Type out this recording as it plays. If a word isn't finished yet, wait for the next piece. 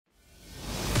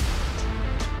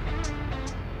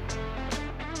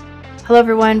Hello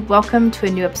everyone, welcome to a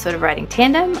new episode of Riding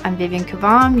Tandem. I'm Vivian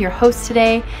Kvam, your host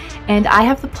today, and I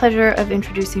have the pleasure of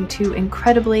introducing two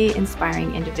incredibly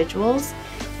inspiring individuals.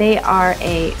 They are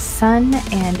a son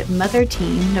and mother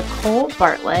team, Nicole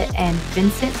Bartlett and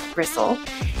Vincent Rissell,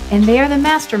 and they are the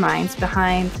masterminds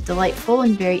behind the delightful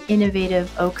and very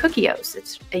innovative O'CookieOs.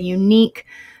 It's a unique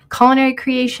culinary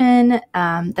creation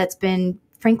that's been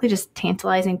frankly just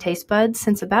tantalizing taste buds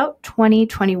since about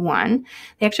 2021.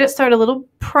 They actually got started a little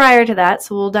prior to that,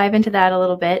 so we'll dive into that a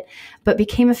little bit, but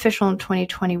became official in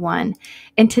 2021.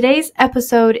 And today's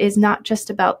episode is not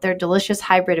just about their delicious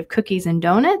hybrid of cookies and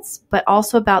donuts, but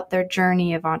also about their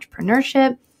journey of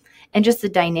entrepreneurship and just the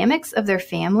dynamics of their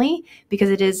family,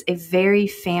 because it is a very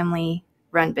family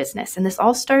run business. And this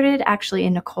all started actually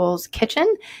in Nicole's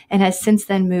kitchen and has since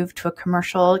then moved to a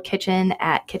commercial kitchen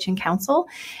at Kitchen Council.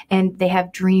 And they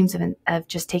have dreams of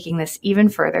just taking this even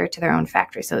further to their own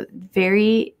factory. So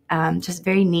very, just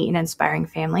very neat and inspiring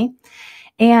family.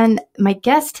 And my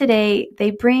guests today,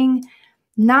 they bring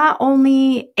not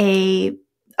only a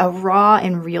raw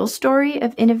and real story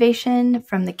of innovation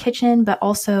from the kitchen, but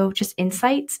also just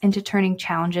insights into turning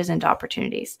challenges into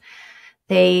opportunities.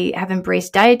 They have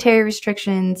embraced dietary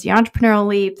restrictions, the entrepreneurial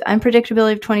leap, the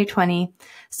unpredictability of 2020.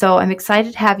 So I'm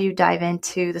excited to have you dive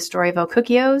into the story of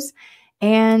O'CookieOs.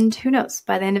 And who knows,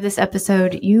 by the end of this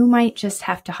episode, you might just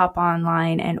have to hop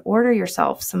online and order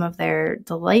yourself some of their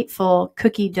delightful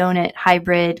cookie donut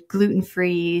hybrid,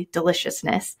 gluten-free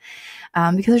deliciousness,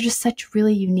 because they're just such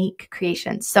really unique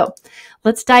creations. So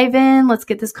let's dive in. Let's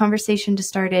get this conversation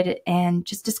started and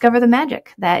just discover the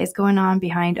magic that is going on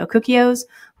behind O'CookieOs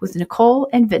with Nicole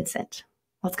and Vincent.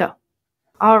 Let's go.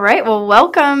 All right. Well,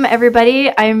 welcome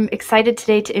everybody. I'm excited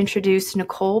today to introduce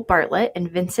Nicole Bartlett and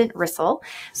Vincent Rissell.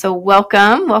 So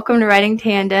welcome to Riding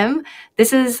Tandem.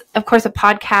 This is, of course, a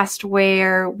podcast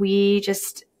where we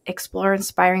just explore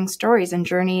inspiring stories and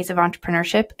journeys of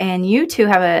entrepreneurship. And you two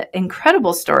have an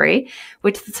incredible story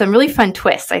with some really fun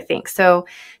twists, I think. So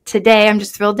today, I'm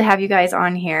just thrilled to have you guys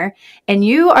on here. And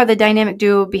you are the dynamic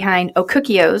duo behind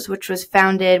O'CookieOs, which was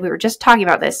founded, we were just talking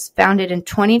about this, founded in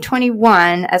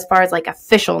 2021 as far as like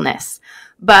officialness.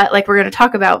 But like we're going to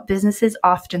talk about, businesses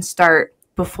often start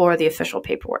before the official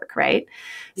paperwork, right?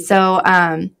 Mm-hmm.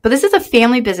 So, but this is a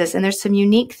family business, and there's some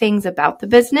unique things about the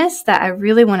business that I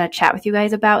really want to chat with you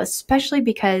guys about, especially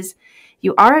because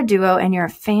you are a duo and you're a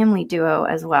family duo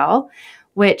as well,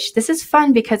 which this is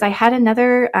fun because I had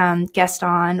another guest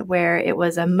on where it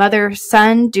was a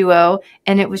mother-son duo,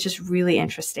 and it was just really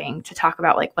interesting to talk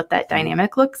about like what that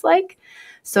dynamic looks like.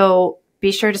 So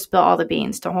be sure to spill all the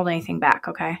beans. Don't hold anything back,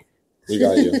 okay? We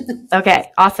got you.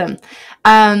 Okay, awesome.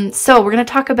 So we're going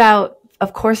to talk about,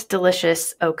 of course,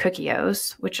 delicious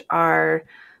O'CookieOs, which are,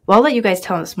 well, I'll let you guys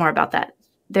tell us more about that.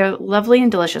 They're lovely and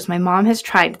delicious. My mom has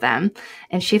tried them,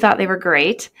 and she thought they were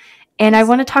great. And I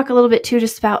want to talk a little bit, too,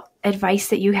 just about advice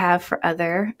that you have for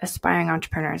other aspiring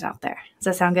entrepreneurs out there. Does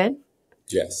that sound good?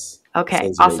 Yes. Okay,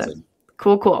 sounds awesome. amazing.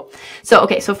 Cool.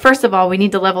 So first of all, we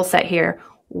need to level set here.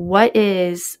 What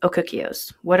is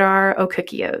O'CookieOs? What are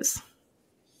O'CookieOs?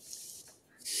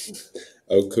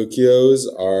 O'CookieOs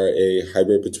are a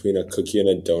hybrid between a cookie and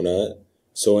a donut.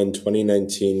 So in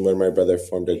 2019, when my brother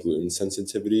formed a gluten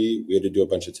sensitivity, we had to do a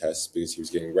bunch of tests because he was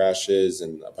getting rashes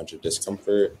and a bunch of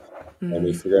discomfort. And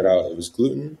we figured out it was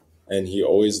gluten. And he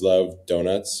always loved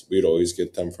donuts. We'd always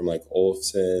get them from like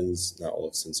Olson's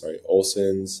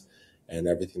and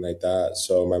everything like that.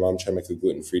 So my mom tried to make a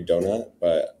gluten-free donut,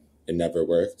 but it never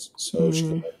worked. So she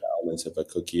put the elements of a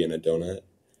cookie and a donut.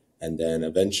 And then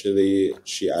eventually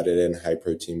she added in high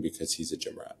protein because he's a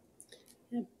gym rat.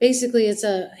 Yeah, basically,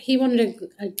 he wanted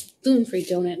a gluten-free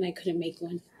donut, and I couldn't make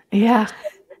one. Yeah.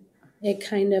 It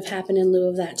kind of happened in lieu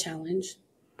of that challenge.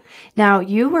 Now,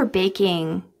 you were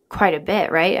baking quite a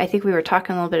bit, right? I think we were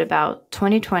talking a little bit about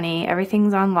 2020.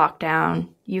 Everything's on lockdown.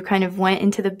 You kind of went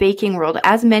into the baking world,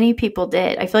 as many people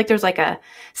did. I feel like there's like a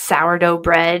sourdough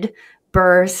bread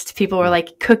burst. People were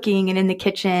like cooking and in the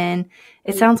kitchen.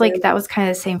 It sounds like that was kind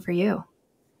of the same for you.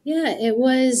 Yeah, it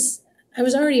was. I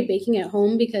was already baking at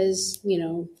home because,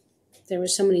 there were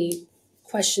so many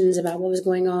questions about what was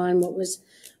going on,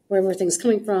 where were things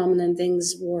coming from, and then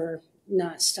things were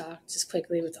not stocked as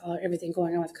quickly with everything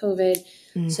going on with COVID.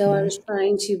 Mm-hmm. So I was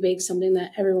trying to bake something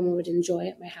that everyone would enjoy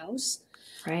at my house.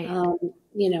 Right.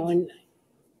 And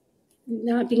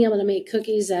not being able to make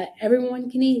cookies that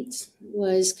everyone can eat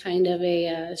was kind of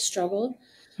a struggle.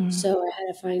 Mm-hmm. So I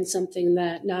had to find something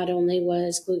that not only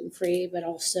was gluten-free, but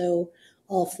also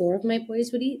all four of my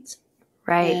boys would eat.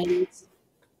 Right. And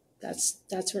that's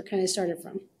where it kind of started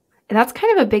from. And that's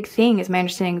kind of a big thing is my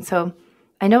understanding. So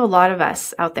I know a lot of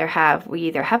us out there we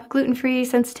either have a gluten-free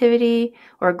sensitivity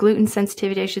or a gluten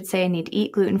sensitivity, I should say, and need to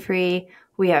eat gluten-free.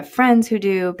 We have friends who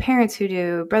do, parents who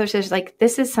do, brothers, sisters. Like,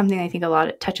 this is something I think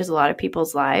touches a lot of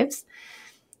people's lives.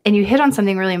 And you hit on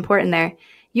something really important there.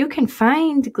 You can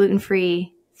find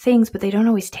gluten-free things, but they don't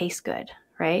always taste good,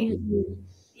 right? Mm-hmm.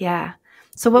 Yeah.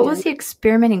 So what was the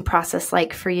experimenting process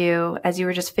like for you as you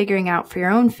were just figuring out for your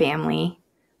own family?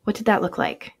 What did that look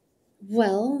like?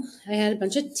 Well, I had a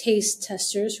bunch of taste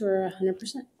testers who were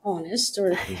 100% honest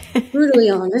or brutally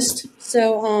honest.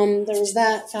 So there was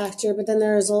that factor, but then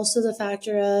there was also the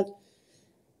factor of,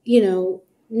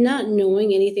 not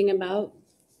knowing anything about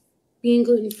being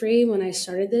gluten-free. When I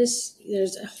started this,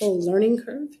 there's a whole learning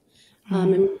curve.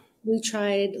 And we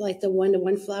tried like the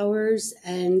 1-to-1 flours.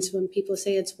 And when people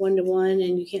say it's 1-to-1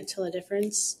 and you can't tell a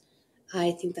difference, I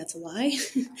think that's a lie.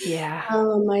 Yeah.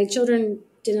 My children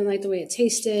didn't like the way it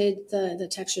tasted. The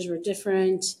textures were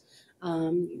different.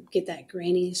 You get that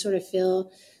grainy sort of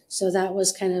feel. So that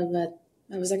was kind of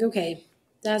I was like, okay,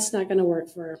 that's not going to work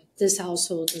for this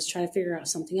household. Let's try to figure out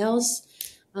something else.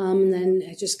 And then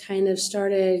I just kind of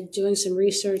started doing some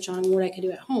research on what I could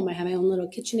do at home. I have my own little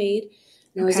KitchenAid,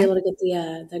 and I was able to get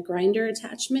the grinder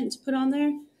attachment to put on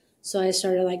there. So I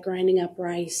started like grinding up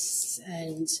rice,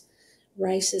 and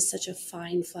rice is such a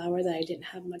fine flour that I didn't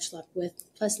have much luck with.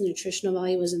 Plus the nutritional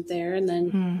value wasn't there. And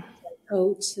then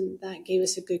oats, and that gave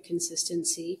us a good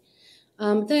consistency.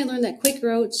 Then I learned that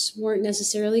Quaker oats weren't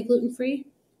necessarily gluten-free.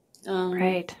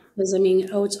 Right. Because,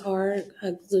 oats are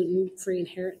a gluten-free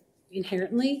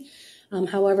inherently.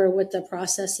 However, with the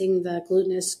processing, the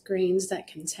glutinous grains that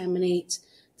contaminate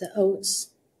the oats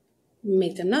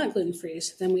make them not gluten-free.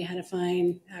 So then we had to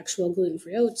find actual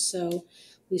gluten-free oats. So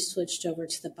we switched over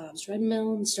to the Bob's Red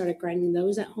Mill and started grinding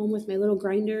those at home with my little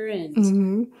grinder. And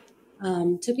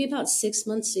took me about 6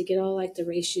 months to get all like the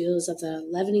ratios of the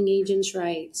leavening agents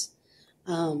right.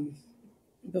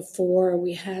 Before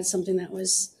we had something that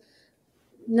was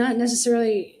not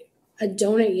necessarily a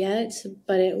donut yet,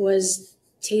 but it was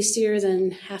tastier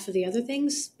than half of the other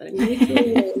things. But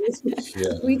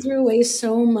we threw away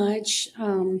so much,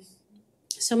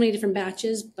 so many different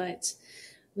batches, but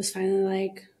it was finally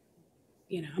like,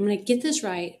 I'm going to get this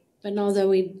right. But although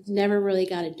we never really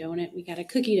got a donut, we got a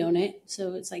cookie donut.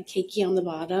 So it's like cakey on the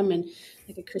bottom and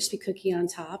like a crispy cookie on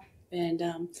top.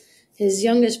 And his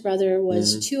youngest brother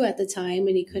was 2 at the time,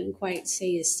 and he couldn't quite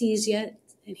say his C's yet.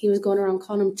 And he was going around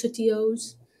calling them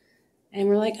Tootieos. And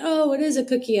we're like, oh, it is a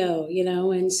cookie-o,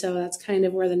 And so that's kind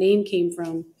of where the name came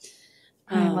from.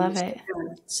 I love it.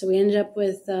 So we ended up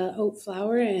with oat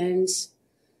flour and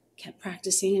kept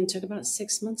practicing, and took about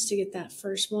 6 months to get that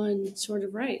first one sort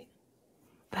of right.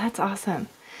 That's awesome.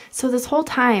 So this whole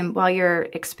time while you're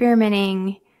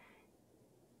experimenting,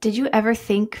 did you ever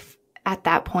think at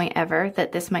that point ever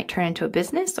that this might turn into a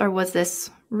business, or was this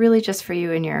really just for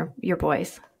you and your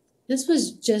boys? This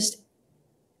was just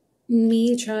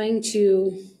me trying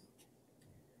to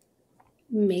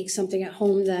make something at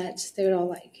home that they would all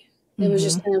like. It was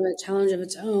just kind of a challenge of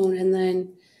its own. And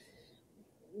then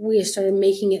we started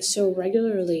making it so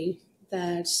regularly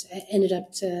that it ended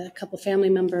up to a couple family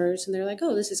members, and they're like,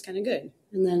 oh, this is kind of good.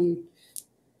 And then,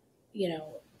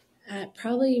 at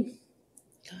probably,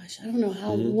 I don't know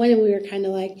when we were kind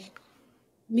of like,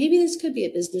 maybe this could be a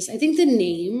business. I think the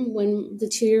name, when the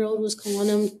 2-year-old was calling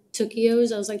them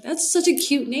Tookios, I was like, that's such a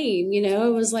cute name. I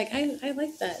was like, I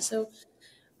like that. So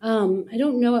I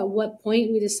don't know at what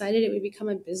point we decided it would become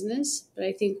a business, but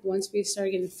I think once we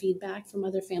started getting feedback from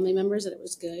other family members that it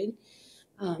was good,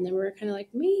 then we were kind of like,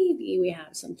 maybe we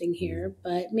have something here,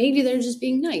 but maybe they're just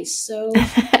being nice. So,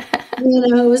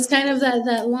 it was kind of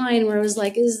that line where it was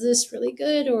like, is this really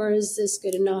good, or is this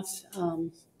good enough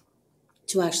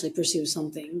to actually pursue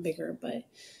something bigger? But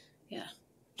yeah.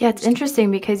 Yeah, it's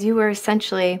interesting because you were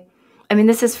essentially,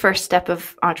 this is first step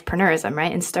of entrepreneurism,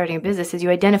 right? And starting a business is you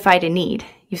identified a need.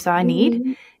 You saw a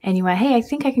need and you went, hey, I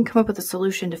think I can come up with a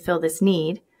solution to fill this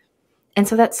need. And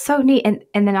so that's so neat. And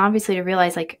then obviously to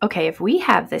realize like, okay, if we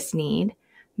have this need,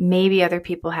 maybe other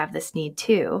people have this need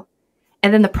too.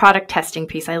 And then the product testing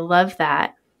piece, I love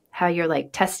that. How you're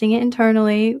like testing it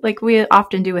internally, like we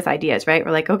often do with ideas, right?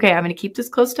 We're like, okay, I'm going to keep this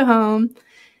close to home.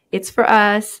 It's for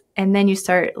us. And then you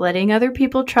start letting other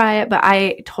people try it. But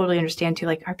I totally understand too,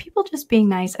 like, are people just being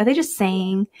nice? Are they just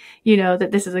saying,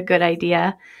 that this is a good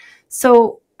idea?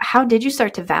 So how did you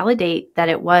start to validate that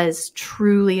it was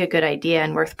truly a good idea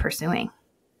and worth pursuing?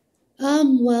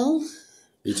 Well,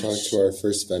 we talked to our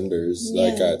first vendors,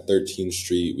 like at 13th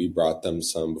Street. We brought them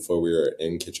some before we were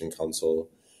in Kitchen Council,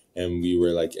 and we were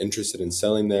like interested in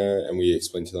selling there. And we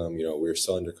explained to them, we were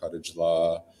still under cottage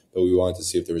law, but we wanted to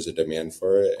see if there was a demand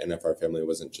for it, and if our family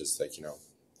wasn't just like,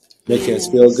 making us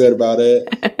feel good about it.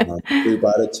 We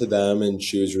brought it to them, and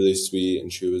she was really sweet,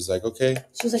 and she was like, okay.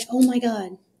 She was like, oh my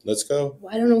God. Let's go.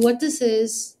 I don't know what this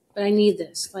is, but I need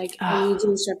this. Like, I need Oh.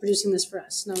 you to start producing this for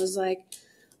us. And I was like,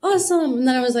 awesome. And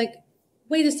then I was like,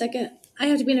 wait a second. I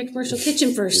have to be in a commercial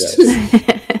kitchen first.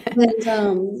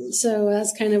 And so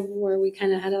that's kind of where we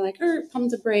kind of had to like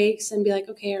pump the brakes and be like,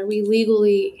 okay, are we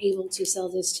legally able to sell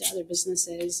this to other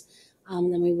businesses?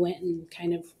 Then we went and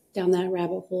kind of down that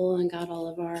rabbit hole and got all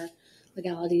of our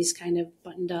legalities kind of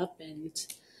buttoned up, and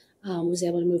was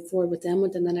able to move forward with them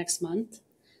within the next month.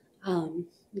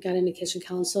 We got into kitchen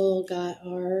council, got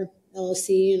our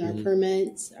LLC and our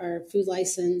permits, our food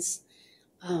license.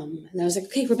 And I was like,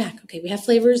 okay, we're back. Okay, we have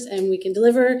flavors and we can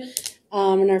deliver.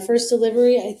 And our first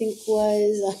delivery, I think,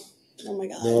 was, oh my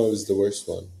God. No, it was the worst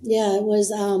one. Yeah, it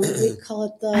was, we call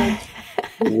it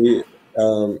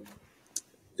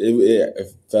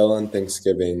it fell on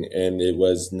Thanksgiving, and it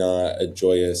was not a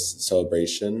joyous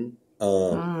celebration.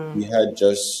 We had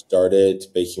just started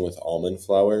baking with almond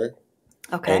flour.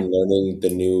 Okay. And learning the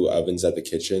new ovens at the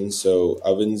kitchen. So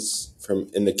ovens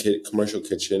in the commercial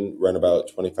kitchen run about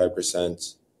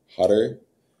 25% hotter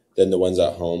than the ones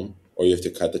at home, or you have to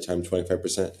cut the time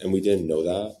 25%. And we didn't know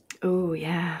that. Oh,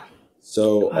 yeah.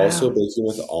 So also baking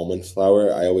with almond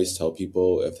flour, I always tell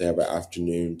people if they have an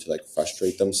afternoon to like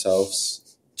frustrate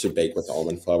themselves to bake with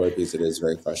almond flour, because it is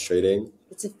very frustrating.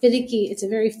 It's a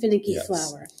very finicky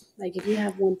flour. Like if you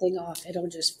have one thing off, it'll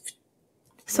just...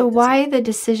 So why the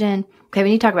decision? Okay,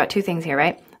 we need to talk about two things here,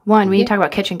 right? One, we need to talk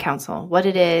about Kitchen Council, what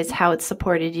it is, how it's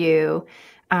supported you,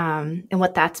 and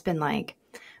what that's been like.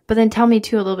 But then tell me,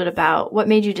 too, a little bit about what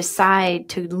made you decide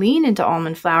to lean into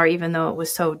almond flour, even though it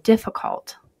was so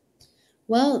difficult.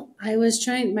 Well, my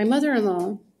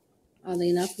mother-in-law, oddly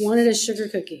enough, wanted a sugar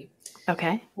cookie.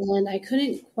 Okay. And I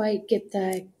couldn't quite get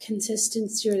the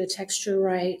consistency or the texture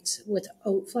right with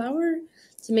oat flour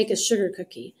to make a sugar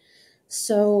cookie.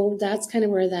 So that's kind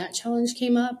of where that challenge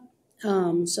came up.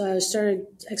 So I started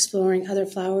exploring other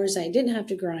flours I didn't have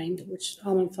to grind, which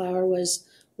almond flour was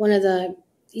one of the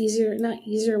not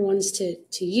easier ones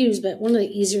to use, but one of the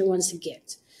easier ones to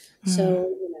get.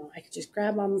 So, I could just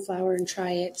grab almond flour and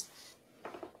try it.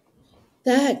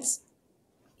 That's,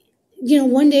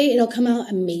 one day it'll come out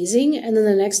amazing. And then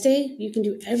the next day you can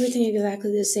do everything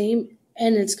exactly the same,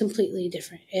 and it's completely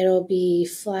different. It'll be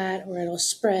flat or it'll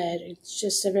spread. It's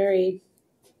just a very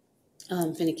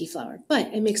finicky flour, but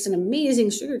it makes an amazing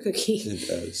sugar cookie. It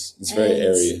does. It's very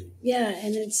airy. Yeah,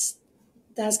 and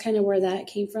that's kind of where that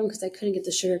came from, because I couldn't get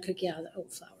the sugar cookie out of the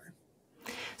oat flour.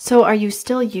 So are you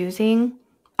still using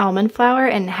almond flour,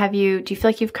 and do you feel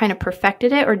like you've kind of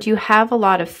perfected it, or do you have a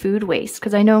lot of food waste?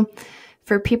 Because I know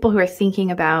for people who are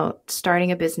thinking about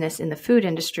starting a business in the food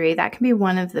industry, that can be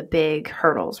one of the big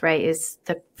hurdles, right? Is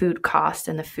the food cost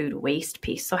and the food waste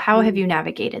piece. So how have you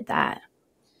navigated that?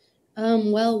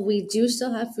 Well, we do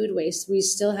still have food waste. We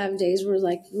still have days where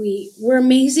we're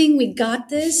amazing. We got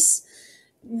this.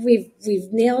 We've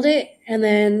nailed it. And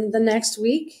then the next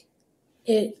week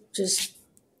it just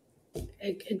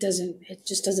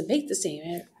doesn't bake the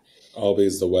same.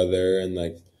 Always the weather, and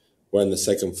we're on the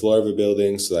second floor of a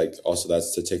building, so also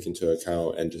that's to take into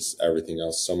account, and just everything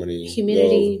else. So many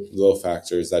humidity, little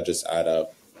factors that just add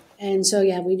up. And so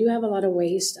we do have a lot of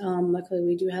waste. Luckily,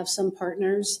 we do have some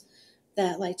partners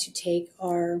that like to take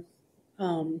our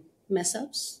mess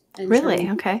ups. And really?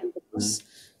 Okay.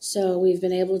 So we've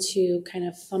been able to kind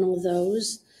of funnel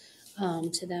those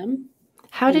to them.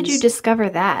 How did you discover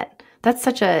that? That's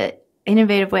such a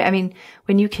innovative way. I mean,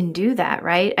 when you can do that,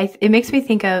 right? It makes me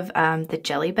think of the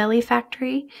Jelly Belly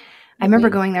factory. I remember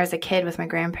going there as a kid with my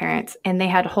grandparents, and they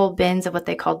had whole bins of what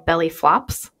they called belly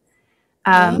flops,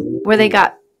 where they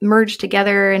got merged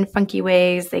together in funky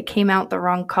ways. They came out the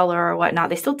wrong color or whatnot.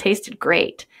 They still tasted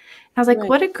great. And I was like,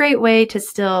 what a great way to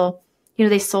still,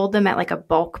 they sold them at a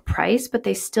bulk price, but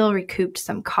they still recouped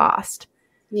some cost.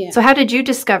 Yeah. So how did you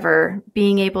discover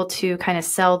being able to kind of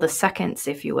sell the seconds,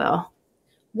 if you will?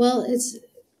 Well,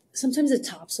 sometimes the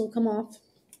tops will come off.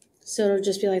 So it'll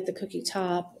just be like the cookie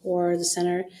top or the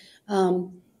center.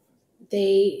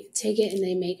 They take it and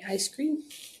they make ice cream.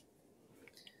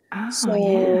 Oh, so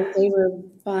yeah. They were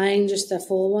buying just the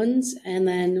full ones, and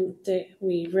then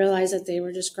we realized that they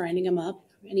were just grinding them up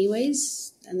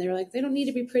anyways. And they were like, they don't need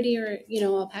to be pretty or,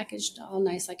 all packaged all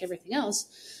nice like everything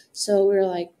else. So we were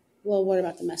like, well, what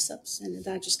about the mess ups? And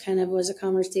that just kind of was a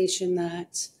conversation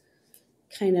that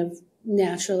kind of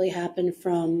naturally happened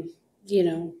from,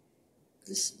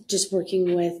 just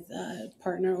working with a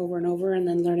partner over and over, and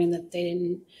then learning that they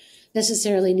didn't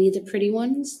necessarily need the pretty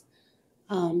ones,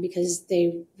 because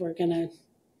they were going to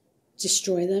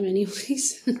destroy them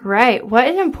anyways. Right. What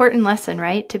an important lesson,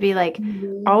 right? To be like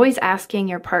Mhm. always asking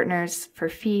your partners for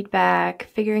feedback,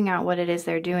 figuring out what it is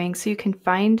they're doing so you can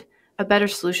find a better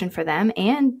solution for them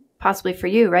and possibly for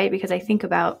you, right? Because I think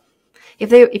about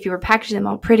if you were packaging them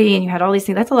all pretty and you had all these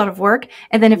things, that's a lot of work.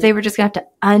 And then if they were just going to have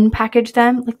to unpackage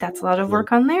them, like that's a lot of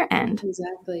work on their end.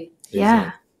 Exactly.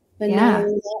 Yeah. But not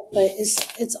only that, but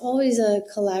it's always a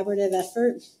collaborative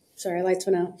effort. Sorry, lights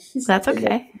went out. That's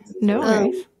okay. No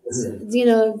worries.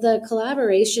 The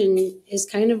collaboration is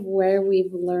kind of where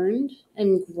we've learned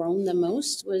and grown the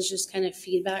most, was just kind of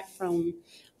feedback from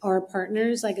our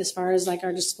partners. Like as far as like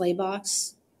our display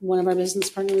box, one of our business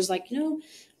partners was like,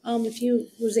 if you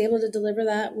was able to deliver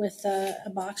that with a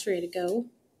box ready to go,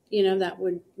 that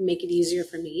would make it easier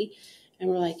for me. And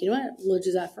we're like, you know what, we'll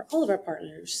do that for all of our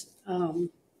partners.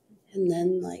 And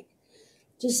then like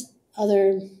just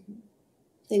other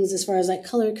things as far as like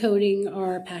color coding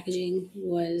or packaging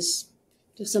was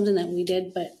just something that we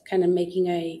did, but kind of making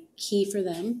a key for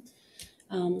them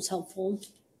was helpful.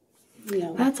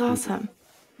 That's awesome.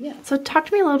 Yeah. So talk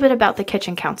to me a little bit about the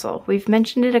Kitchen Council. We've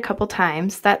mentioned it a couple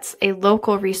times. That's a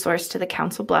local resource to the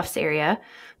Council Bluffs area,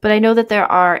 but I know that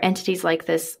there are entities like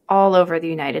this all over the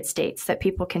United States that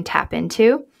people can tap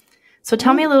into. So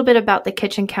tell me a little bit about the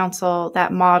Kitchen Council,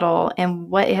 that model, and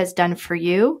what it has done for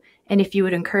you, and if you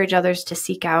would encourage others to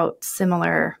seek out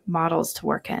similar models to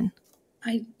work in.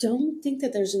 I don't think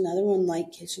that there's another one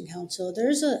like Kitchen Council.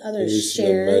 There's other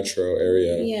shared in the metro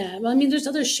area. Yeah, well, I mean, there's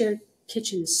other shared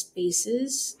kitchen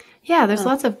spaces. Yeah, there's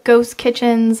lots of ghost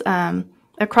kitchens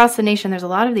across the nation. There's a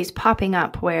lot of these popping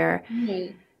up where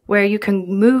you can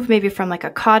move maybe from like a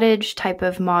cottage type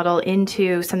of model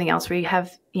into something else where you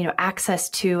have, access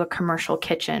to a commercial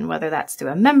kitchen, whether that's through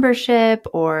a membership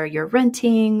or you're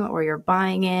renting or you're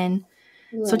buying in.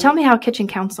 Right. So tell me how Kitchen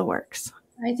Council works.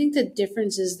 I think the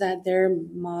difference is that their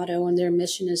motto and their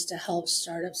mission is to help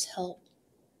startups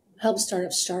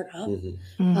start up.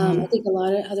 Mm-hmm. I think a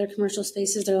lot of other commercial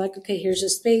spaces, they're like, okay, here's a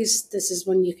space. This is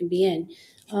one you can be in.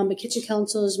 But Kitchen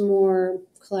Council is more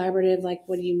collaborative. Like,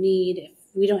 what do you need?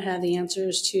 If we don't have the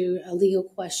answers to a legal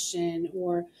question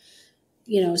or,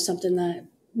 something that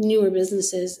newer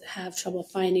businesses have trouble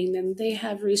finding, then they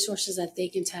have resources that they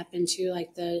can tap into,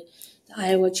 like the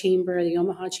Iowa Chamber, the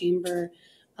Omaha Chamber,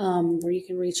 where you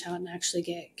can reach out and actually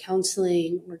get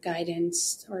counseling or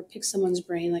guidance or pick someone's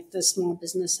brain, like the Small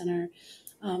Business Center,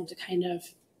 to kind of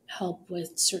help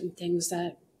with certain things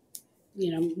that,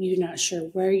 you're not sure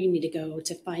where you need to go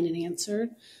to find an answer.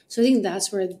 So I think that's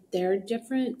where they're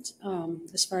different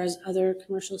as far as other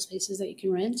commercial spaces that you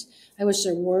can rent. I wish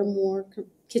there were more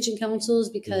kitchen councils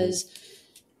because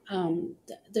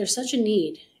there's such a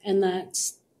need, and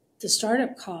that's the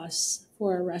startup costs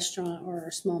for a restaurant or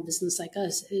a small business like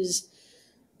us is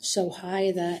so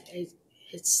high that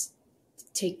it's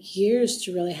take years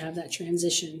to really have that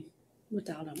transition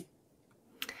without them.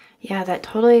 Yeah,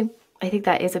 I think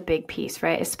that is a big piece,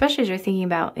 right? Especially as you're thinking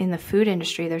about in the food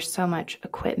industry, there's so much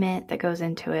equipment that goes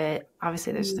into it.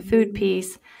 Obviously, there's the food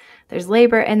piece, there's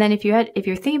labor. And then if you're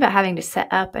thinking about having to set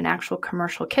up an actual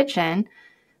commercial kitchen,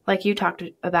 like you talked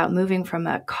about moving from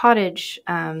a cottage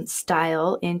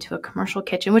style into a commercial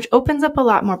kitchen, which opens up a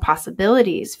lot more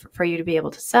possibilities for you to be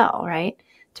able to sell, right?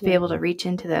 To be able to reach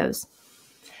into those.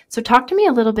 So talk to me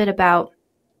a little bit about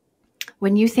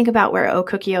when you think about where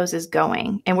O'CookieOs is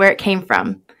going and where it came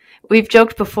from. We've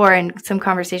joked before in some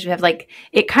conversation we have, like,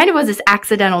 it kind of was this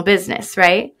accidental business,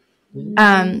 right?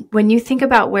 When you think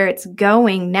about where it's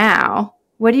going now,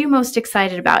 what are you most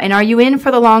excited about? And are you in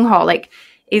for the long haul? Like,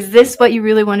 is this what you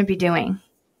really want to be doing?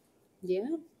 Yeah.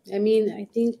 I mean, I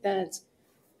think that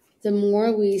the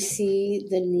more we see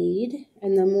the need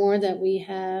and the more that we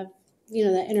have,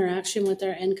 that interaction with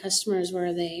our end customers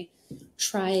where they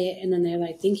try it and then they're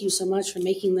like, thank you so much for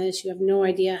making this. You have no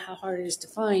idea how hard it is to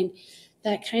find.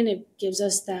 That kind of gives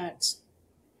us that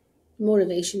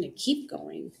motivation to keep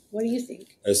going. What do you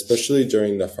think? Especially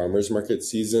during the farmers market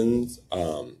seasons,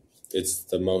 it's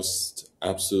the most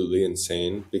absolutely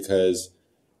insane because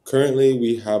currently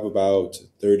we have about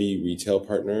 30 retail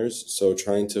partners. So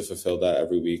trying to fulfill that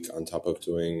every week on top of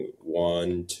doing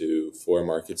 1 to 4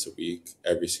 markets a week,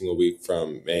 every single week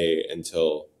from May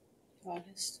until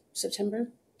August, September,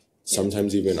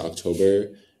 sometimes even October.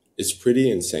 It's pretty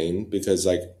insane because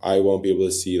I won't be able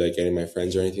to see any of my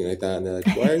friends or anything like that. And they're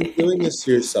like, why are you doing this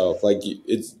to yourself?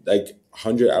 It's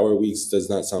 100-hour weeks does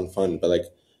not sound fun,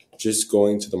 but just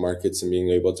going to the markets and being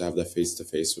able to have the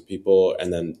face-to-face with people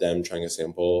and then them trying a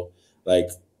sample.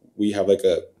 We have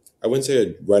I wouldn't say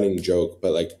a running joke,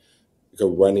 but a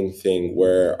running thing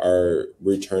where our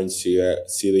return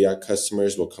celiac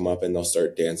customers will come up and they'll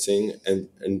start dancing and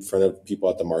in front of people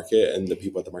at the market, and the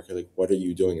people at the market are like, what are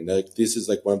you doing? And they're like, this is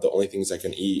like one of the only things I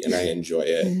can eat and I enjoy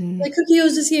it. Like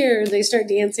OCookieOs is here. They start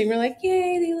dancing. We're like,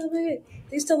 yay, they love it.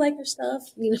 They still like our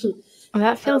stuff. Well,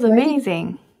 that feels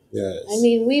amazing. Yes. I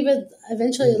mean, we would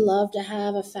eventually love to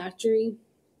have a factory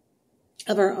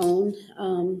of our own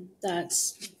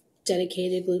that's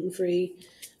dedicated gluten-free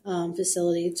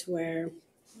facility to where,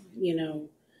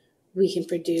 we can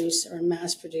produce or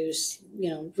mass produce,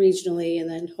 regionally and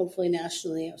then hopefully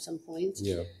nationally at some point.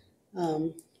 Yeah.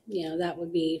 That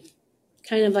would be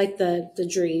kind of like the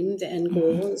dream, the end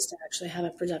goal is to actually have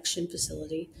a production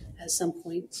facility at some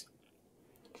point.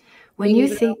 When you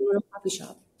think a coffee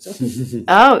shop. So.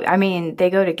 Oh, I mean, they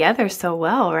go together so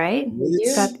well, right?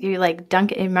 You like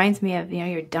Dunkin'. It reminds me of,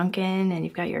 your Dunkin', and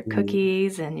you've got your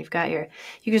cookies, and you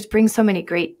just bring so many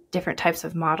great different types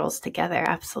of models together.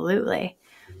 Absolutely.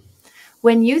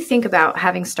 When you think about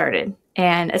having started,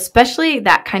 and especially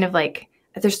that kind of like,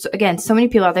 there's again, so many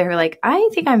people out there who are like, I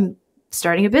think I'm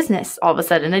starting a business all of a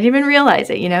sudden. I didn't even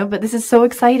realize it, but this is so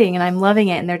exciting and I'm loving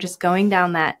it. And they're just going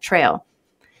down that trail.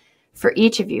 For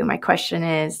each of you, my question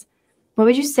is, what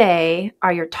would you say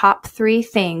are your top 3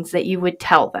 things that you would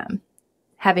tell them,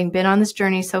 having been on this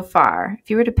journey so far? If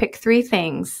you were to pick 3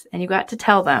 things and you got to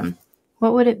tell them,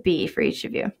 what would it be for each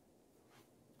of you?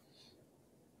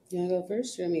 You want to go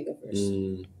first or me go first?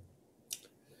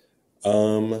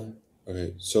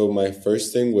 Okay, so my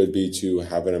first thing would be to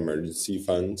have an emergency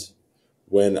fund.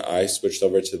 When I switched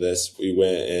over to this,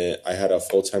 I had a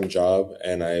full-time job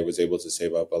and I was able to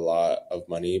save up a lot of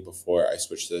money before I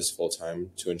switched to this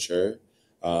full-time to ensure,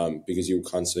 because you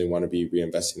constantly want to be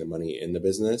reinvesting the money in the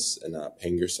business and not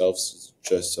paying yourself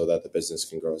just so that the business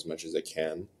can grow as much as it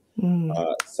can.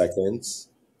 Second,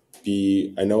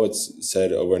 I know it's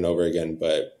said over and over again,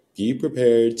 but be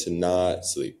prepared to not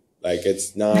sleep. Like,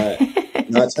 it's not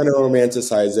trying to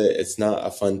romanticize it. It's not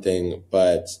a fun thing,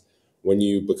 but when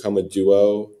you become a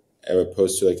duo as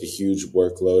opposed to like a huge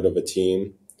workload of a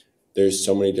team, there's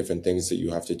so many different things that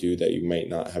you have to do that you might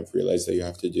not have realized that you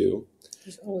have to do.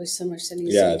 There's always so much that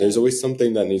needs to be done. There's always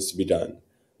something that needs to be done.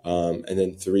 And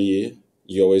then 3,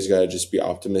 you always got to just be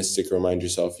optimistic. Remind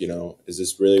yourself, is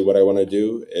this really what I want to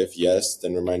do? If yes,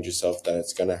 then remind yourself that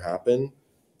it's going to happen.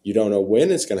 You don't know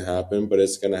when it's going to happen, but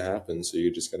it's going to happen. So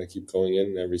you're just going to keep going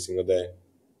in every single day.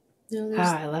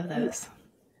 I love those.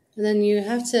 And then you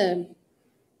have to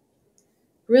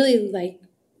really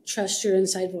trust your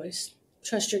inside voice,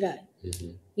 trust your gut.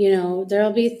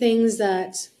 There'll be things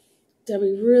there'll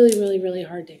be really, really, really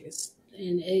hard days,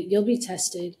 and you'll be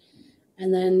tested,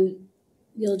 and then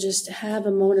you'll just have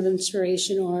a moment of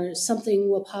inspiration, or something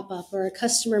will pop up, or a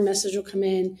customer message will come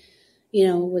in,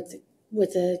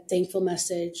 with a thankful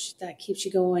message that keeps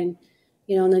you going,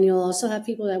 and then you'll also have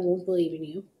people that won't believe in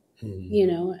you.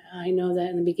 I know that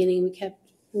in the beginning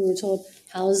we were told,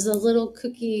 how's the little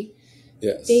cookie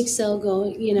bake sale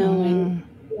going, and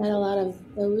we had a lot of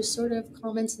those sort of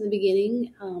comments in the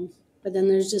beginning. But then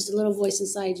there's just a little voice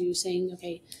inside you saying,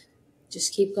 okay,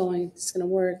 just keep going. It's going to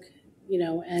work,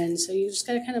 and so you just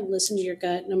got to kind of listen to your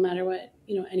gut no matter what,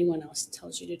 anyone else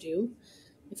tells you to do.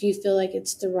 If you feel like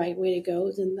it's the right way to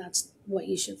go, then that's what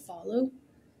you should follow.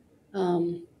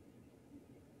 And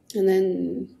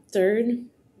then 3rd,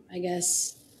 I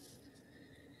guess,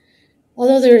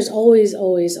 although there's always,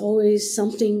 always, always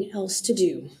something else to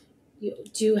do, you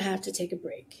do have to take a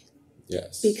break.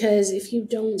 Yes. Because if you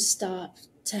don't stop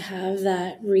to have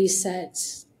that reset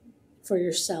for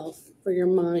yourself, for your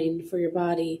mind, for your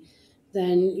body,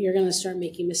 then you're going to start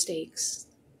making mistakes.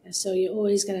 And so you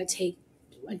always got to take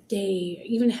a day,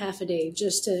 even half a day,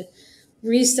 just to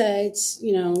reset,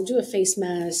 do a face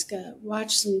mask,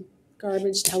 watch some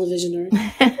garbage television or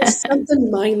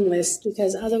something mindless,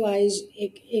 because otherwise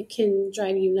it can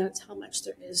drive you nuts how much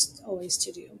there is always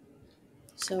to do.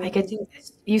 So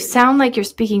you sound like you're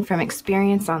speaking from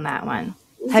experience on that one.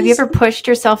 Have you ever pushed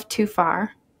yourself too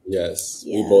far? Yes,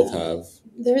 we both have.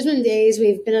 There's been days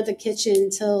we've been at the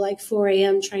kitchen till 4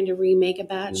 a.m. trying to remake a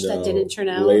batch that didn't turn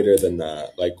out. Later than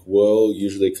that. We'll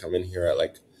usually come in here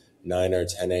at 9 or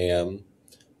 10 a.m.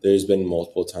 There's been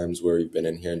multiple times where we've been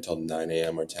in here until 9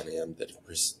 a.m. or 10 a.m.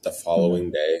 the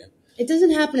following day. It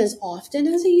doesn't happen as often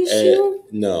as it used to.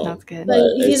 No. That's good. But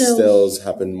it still has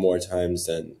happened more times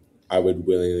than I would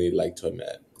willingly like to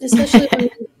admit. Especially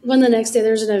when the next day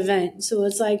there's an event. So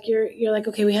it's you're like,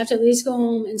 okay, we have to at least go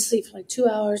home and sleep for 2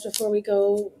 hours before we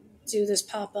go do this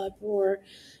pop-up or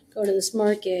go to this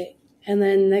market. And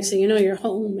then next thing you know, you're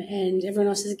home and everyone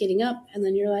else is getting up. And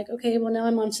then you're like, okay, well, now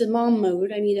I'm on to mom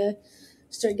mode. I need to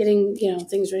start getting,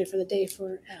 things ready for the day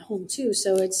for at home too.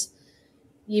 So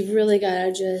you've really got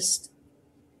to just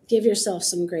give yourself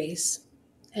some grace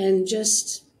and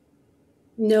just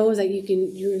know that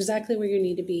you're exactly where you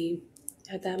need to be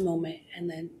at that moment. And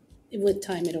then with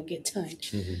time, it'll get done.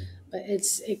 Mm-hmm. But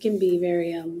it can be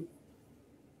very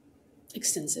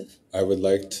extensive. I would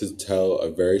like to tell a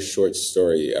very short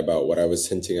story about what I was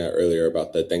hinting at earlier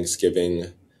about the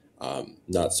Thanksgiving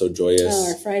not so joyous.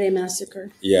 Our Friday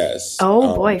massacre. Yes.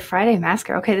 Oh boy, Friday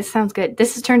massacre. Okay, this sounds good.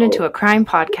 This has turned into a crime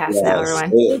podcast now,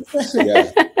 everyone.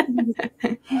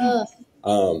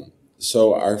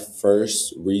 So our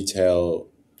first retail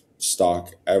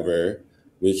stock ever,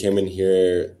 we came in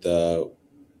here the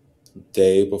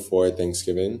day before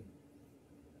Thanksgiving,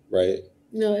 right?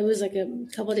 No, it was like a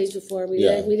couple of days before. We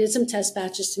did some test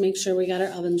batches to make sure we got our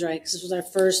ovens right because this was our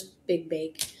first big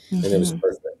bake. Mm-hmm. And it was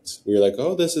perfect. We were like,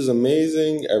 oh, this is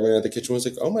amazing. Everyone at the kitchen was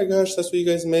like, oh my gosh, that's what you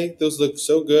guys make? Those look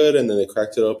so good. And then they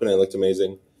cracked it open and it looked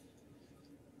amazing.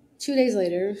 2 days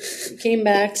later, we came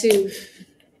back to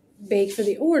bake for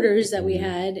the orders that we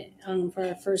had for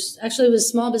our first. Actually, it was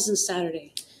Small Business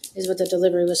Saturday is what the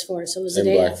delivery was for. So it was the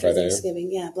day after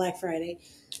Thanksgiving. Yeah, Black Friday.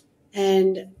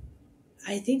 And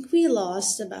I think we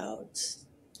lost about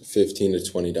 15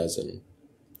 to 20 dozen.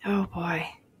 Oh, boy.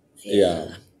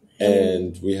 Yeah.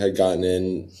 And we had gotten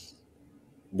in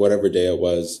whatever day it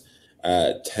was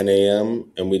at 10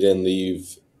 a.m. and we didn't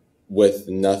leave with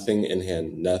nothing in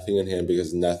hand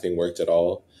because nothing worked at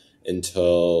all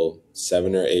until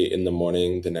 7 or 8 in the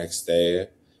morning the next day.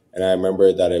 And I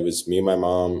remember that it was me and my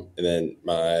mom and then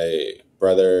my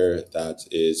brother that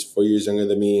is 4 years younger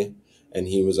than me. And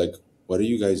he was like, what are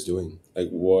you guys doing?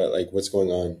 What's going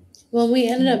on? Well, we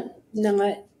ended up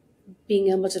not being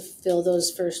able to fill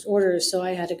those first orders. So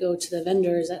I had to go to the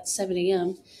vendors at 7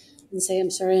 a.m. and say,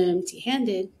 I'm sorry, I'm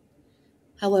empty-handed.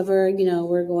 However,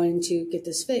 we're going to get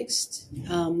this fixed.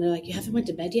 They're like, you haven't went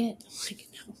to bed yet? I'm like,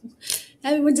 no, I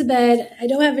haven't went to bed. I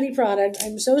don't have any product.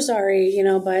 I'm so sorry,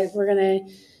 but we're going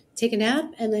to take a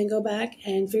nap and then go back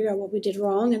and figure out what we did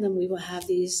wrong. And then we will have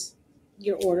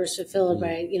your orders fulfilled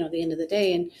by, the end of the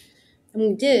day. And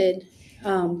we did.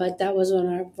 But that was one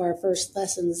of our first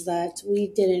lessons that we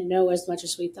didn't know as much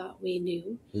as we thought we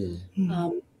knew.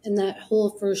 Mm-hmm. And that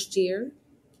whole first year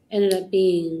ended up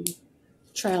being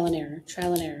trial and error.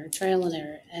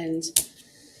 And,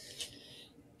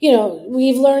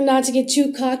 we've learned not to get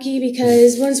too cocky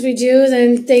because once we do,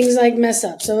 then things mess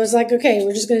up. So it's like, okay,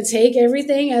 we're just going to take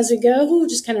everything as we go,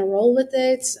 just kind of roll with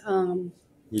it.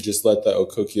 We just let the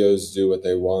O'CookieOs do what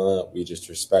they want. We just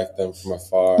respect them from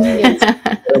afar. Put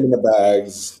them in the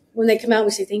bags. When they come out,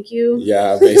 we say thank you.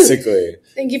 Yeah, basically.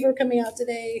 Thank you for coming out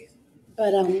today.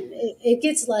 But it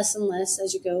gets less and less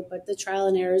as you go. But the trial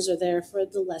and errors are there for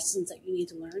the lessons that you need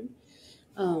to learn.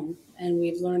 And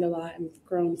we've learned a lot and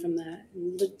grown from that.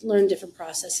 And learned different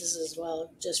processes as well,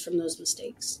 just from those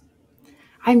mistakes.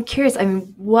 I'm curious.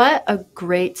 What a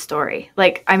great story.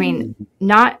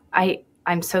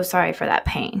 I'm so sorry for that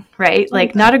pain, right?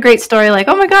 Not a great story.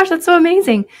 Oh my gosh, that's so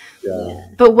amazing. Yeah.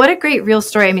 But what a great real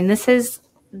story. This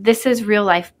is real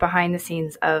life behind the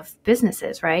scenes of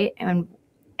businesses, right? And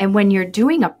when you're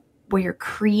where you're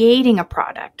creating a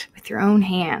product with your own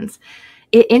hands,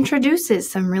 it introduces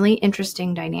some really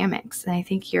interesting dynamics. And I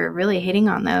think you're really hitting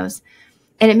on those.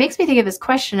 And it makes me think of this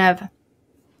question of,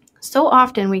 so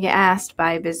often we get asked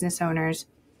by business owners,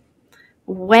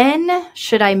 when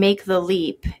should I make the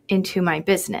leap into my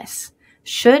business?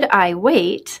 Should I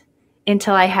wait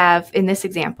until I have, in this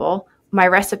example, my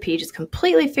recipe just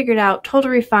completely figured out,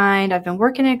 totally refined? I've been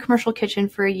working in a commercial kitchen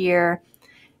for a year,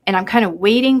 and I'm kind of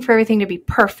waiting for everything to be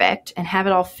perfect and have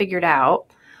it all figured out.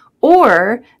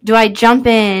 Or do I jump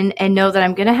in and know that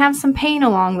I'm going to have some pain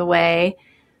along the way?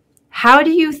 How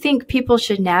do you think people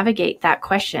should navigate that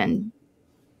question?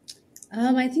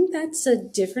 I think that's a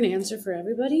different answer for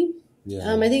everybody.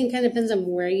 Yeah. I think it kind of depends on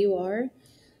where you are.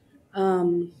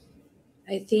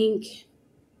 I think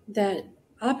that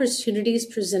opportunities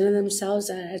presented themselves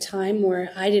at a time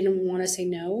where I didn't want to say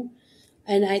no.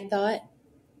 And I thought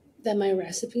that my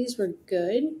recipes were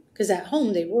good because at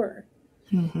home they were.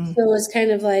 Mm-hmm. So it's kind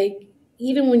of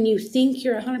even when you think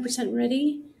you're 100%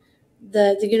 ready,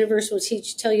 the universe will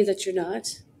tell you that you're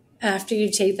not after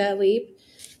you take that leap.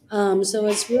 So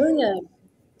it's really a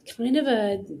kind of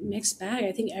a mixed bag.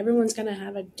 I think everyone's going to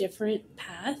have a different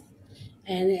path.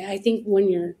 And I think when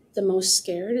you're the most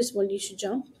scared is when you should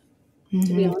jump. Mm-hmm.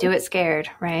 To be honest. Do it scared,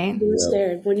 right? Do it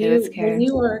scared. When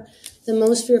you are the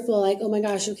most fearful, oh my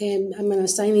gosh, okay, I'm going to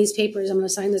sign these papers. I'm going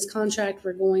to sign this contract.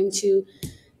 We're going to,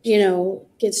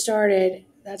 get started.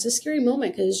 That's a scary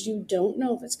moment because you don't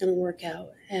know if it's going to work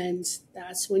out. And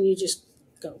that's when you just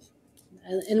go.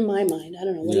 in my mind. I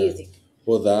don't know. What do you think?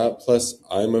 Well, that plus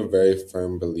I'm a very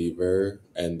firm believer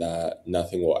in that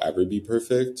nothing will ever be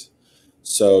perfect.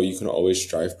 So you can always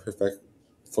strive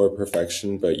for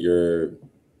perfection, but your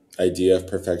idea of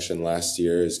perfection last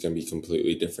year is going to be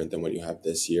completely different than what you have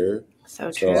this year.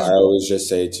 So true. So I always just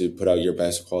say to put out your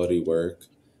best quality work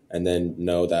and then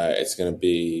know that it's going to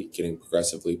be getting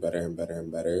progressively better and better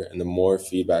and better. And the more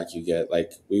feedback you get,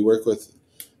 like we work with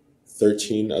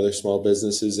 13 other small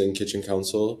businesses in Kitchen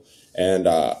Council, and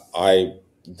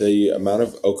the amount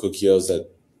of O'CookieOs that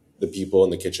the people in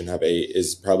the kitchen have ate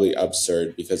is probably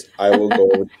absurd, because I will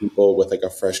go over to people with like a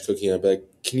fresh cookie and I'll be like,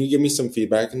 can you give me some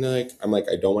feedback? And I'm like,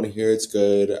 I don't want to hear it's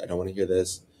good. I don't want to hear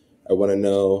this. I want to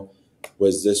know,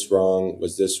 was this wrong?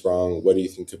 Was this wrong? What do you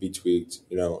think could be tweaked?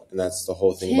 And that's the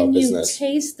whole thing about business. Can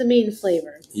you taste the main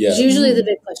flavor? Yeah. It's usually the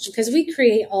big question, because we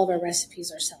create all of our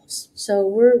recipes ourselves. So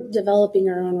we're developing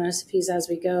our own recipes as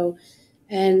we go.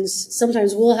 And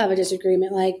sometimes we'll have a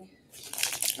disagreement, like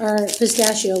our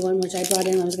pistachio one, which I brought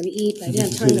in, I was going to eat, but I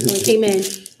didn't have time before we came in,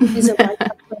 is a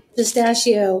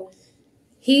pistachio.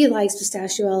 He likes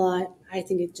pistachio a lot. I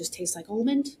think it just tastes like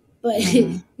almond. But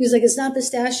he was like, it's not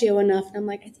pistachio enough. And I'm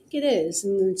like, I think it is.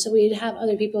 And so we'd have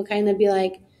other people kind of be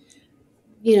like,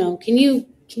 can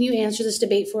you answer this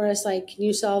debate for us? Like, can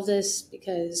you solve this?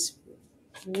 Because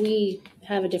we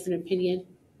have a different opinion,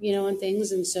 on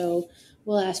things. And so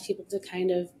we'll ask people to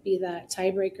kind of be that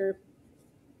tiebreaker.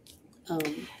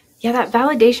 Yeah, that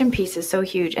validation piece is so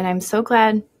huge. And I'm so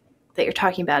glad that you're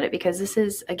talking about it, because this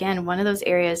is, again, one of those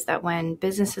areas that when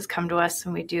businesses come to us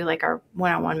and we do like our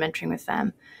one-on-one mentoring with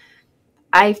them,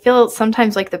 I feel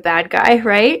sometimes like the bad guy,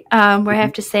 right? Where I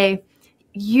have to say,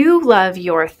 you love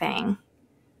your thing,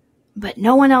 but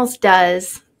no one else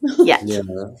does yet,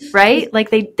 right? Like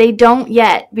they don't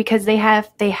yet, because they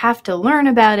have to learn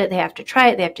about it. They have to try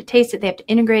it. They have to taste it. They have to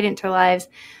integrate it into their lives.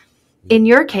 In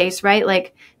your case, right?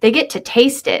 Like they get to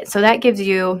taste it. So that gives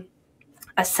you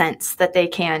a sense that they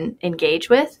can engage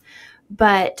with,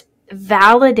 but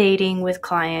validating with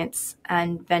clients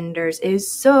and vendors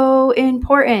is so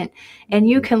important. And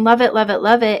you can love it,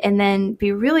 and then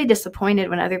be really disappointed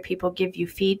when other people give you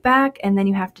feedback, and then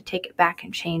you have to take it back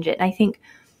and change it. And I think,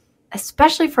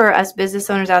 especially for us business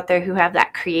owners out there who have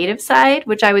that creative side,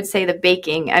 which I would say the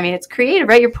baking, I mean, it's creative,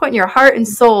 right? You're putting your heart and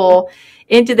soul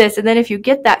into this. And then if you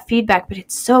get that feedback, but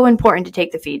it's so important to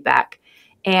take the feedback.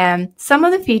 And some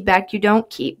of the feedback you don't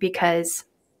keep, because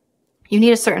you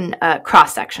need a certain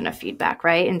cross-section of feedback,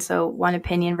 right? And so one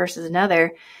opinion versus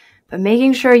another, but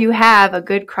making sure you have a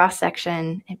good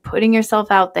cross-section and putting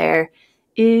yourself out there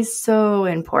is so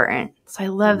important. So I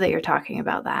love that you're talking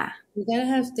about that. You got to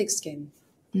have thick skin.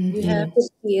 Mm-hmm. You have to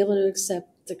be able to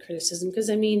accept the criticism, because,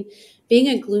 I mean, being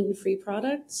a gluten-free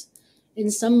product,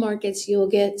 in some markets you'll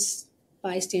get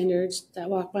bystanders that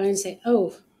walk by and say,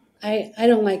 oh, I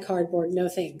don't like cardboard, no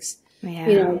thanks.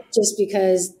 Yeah. Just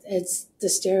because it's the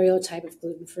stereotype of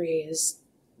gluten-free is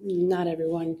not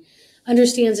everyone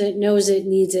understands it, knows it,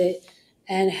 needs it,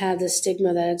 and have the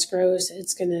stigma that it's gross,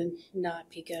 it's going to not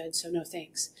be good, so no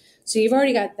thanks. So you've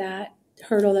already got that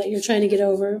hurdle that you're trying to get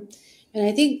over. And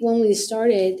I think when we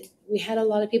started, we had a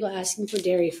lot of people asking for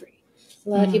dairy-free. A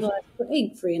lot of people asking for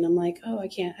egg-free, and I'm like, oh, I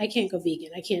can't go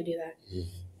vegan. I can't do that.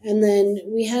 And then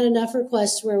we had enough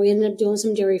requests where we ended up doing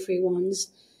some dairy-free ones.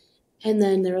 And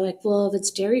then they were like, well, if it's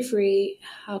dairy-free,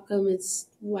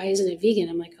 why isn't it vegan?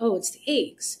 I'm like, oh, it's the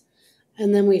eggs.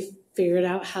 And then we figured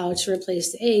out how to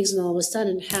replace the eggs, and all of a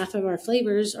sudden, half of our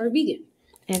flavors are vegan.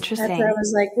 Interesting. After I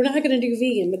was like, we're not going to do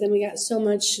vegan, but then we got so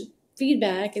much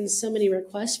feedback and so many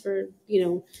requests for,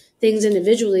 things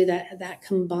individually that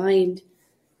combined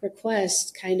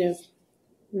request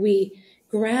we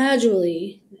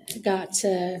gradually got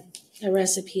to a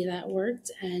recipe that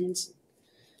worked, and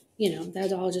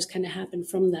that all just kind of happened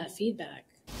from that feedback.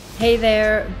 Hey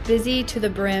there, busy to the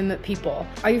brim people.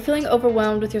 Are you feeling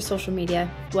overwhelmed with your social media?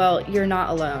 Well, you're not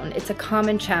alone. It's a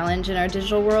common challenge in our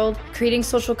digital world. Creating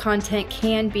social content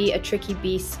can be a tricky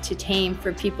beast to tame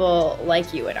for people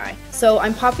like you and I. So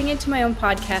I'm popping into my own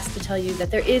podcast to tell you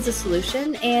that there is a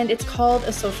solution, and it's called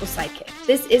a social sidekick.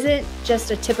 This isn't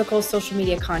just a typical social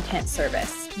media content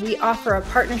service. We offer a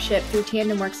partnership through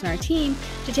TandemWorks and our team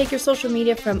to take your social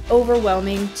media from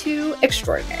overwhelming to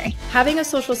extraordinary. Having a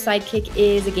social sidekick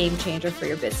is a game changer for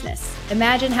your business.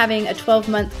 Imagine having a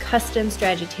 12-month custom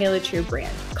strategy tailored to your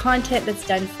brand. content that's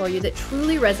done for you that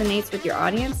truly resonates with your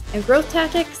audience, and growth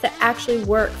tactics that actually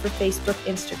work for Facebook,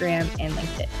 Instagram, and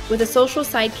LinkedIn. With a social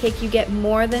sidekick, you get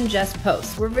more than just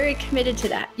posts. We're very committed to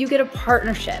that. You get a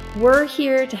partnership. We're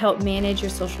here to help manage your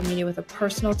social media with a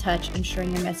personal touch,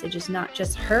 ensuring your message is not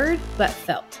just heard, but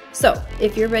felt. So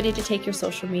if you're ready to take your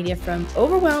social media from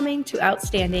overwhelming to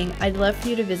outstanding, I'd love for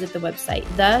you to visit the website,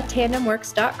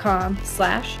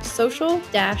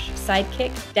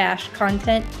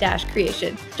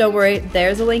 thetandemworks.com/social-sidekick-content-creation. Don't worry,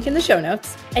 there's a link in the show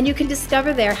notes. And you can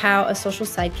discover there how a social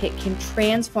sidekick can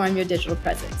transform your digital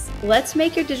presence. Let's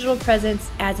make your digital presence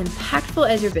as impactful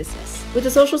as your business with a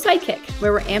social sidekick,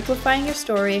 where we're amplifying your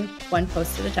story one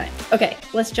post at a time. Okay,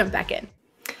 let's jump back in.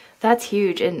 That's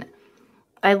huge. And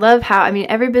I love how,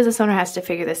 every business owner has to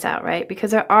figure this out, right?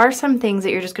 Because there are some things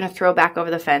that you're just going to throw back over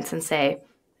the fence and say,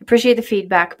 appreciate the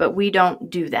feedback, but we don't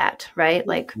do that, right?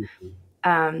 Like,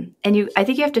 I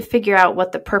think you have to figure out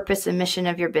what the purpose and mission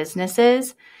of your business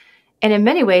is. And in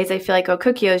many ways, I feel like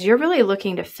O'CookieOs, you're really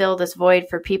looking to fill this void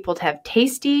for people to have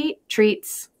tasty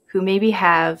treats who maybe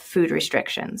have food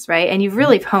restrictions, right? And you've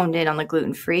really honed in on the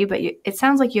gluten-free, but it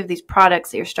sounds like you have these products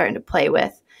that you're starting to play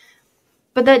with.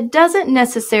 But that doesn't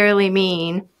necessarily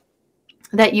mean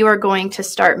that you are going to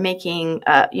start making,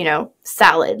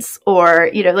 salads or,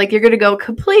 like you're going to go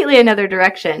completely another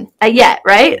direction yet,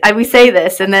 right? We say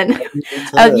this, and then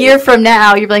a year from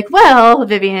now, you're like, well,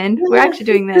 Vivian, we're actually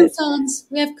doing this. Croutons.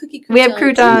 We have cookie croutons. We have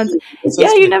croutons.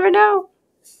 Yeah, you never know.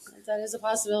 That is a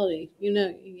possibility. We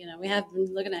have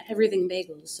been looking at everything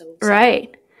bagels. So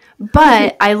right.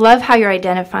 But I love how you're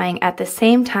identifying at the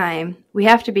same time, we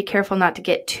have to be careful not to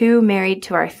get too married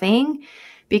to our thing,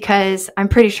 because I'm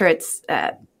pretty sure it's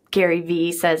Gary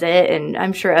Vee says it, and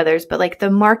I'm sure others, but like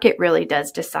the market really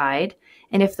does decide.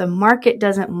 And if the market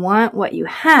doesn't want what you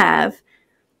have,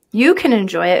 you can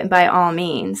enjoy it by all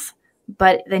means,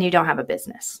 but then you don't have a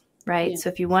business, right? Yeah. So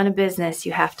if you want a business,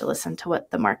 you have to listen to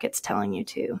what the market's telling you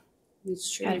to.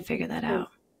 It's true. Got to figure that out.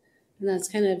 And that's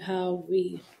kind of how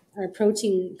our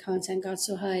protein content got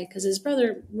so high, because his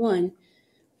brother, one,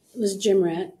 was a gym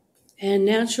rat. And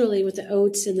naturally, with the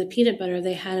oats and the peanut butter,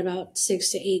 they had about 6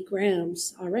 to 8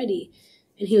 grams already.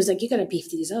 And he was like, you got to beef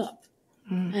these up.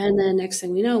 And then next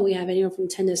thing we know, we have anywhere from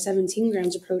 10 to 17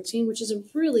 grams of protein, which is a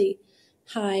really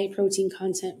high protein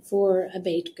content for a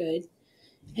baked good.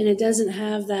 And it doesn't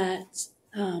have that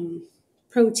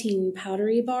protein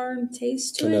powdery bar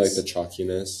taste to it. Kind of like the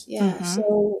chalkiness. Yeah. Mm-hmm.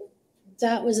 So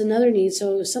that was another need.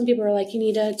 So some people are like, you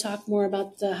need to talk more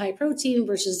about the high protein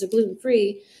versus the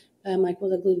gluten-free. I'm like, well,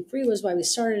 the gluten-free was why we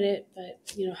started it. But,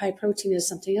 high protein is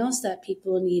something else that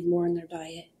people need more in their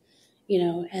diet,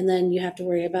 and then you have to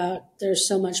worry about, there's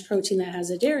so much protein that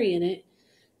has a dairy in it.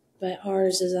 But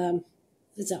ours is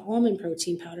it's an almond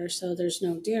protein powder, so there's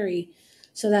no dairy.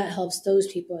 So that helps those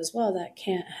people as well that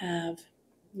can't have,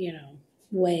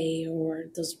 whey or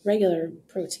those regular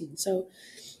proteins. So,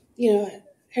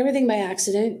 everything by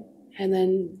accident. And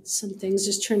then some things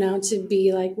just turn out to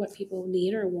be like what people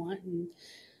need or want. And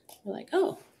we're like,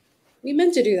 oh, we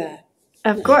meant to do that.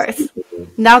 Of course.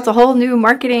 Now it's a whole new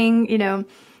marketing,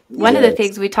 One of the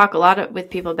things we talk a lot with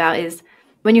people about is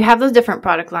when you have those different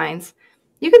product lines,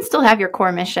 you can still have your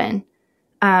core mission.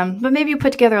 But maybe you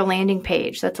put together a landing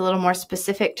page that's a little more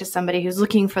specific to somebody who's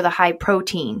looking for the high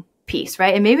protein piece,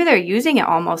 right? And maybe they're using it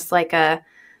almost like a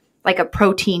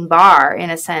protein bar in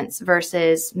a sense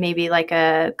versus maybe like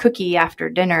a cookie after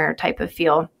dinner type of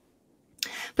feel.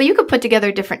 But you could put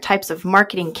together different types of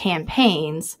marketing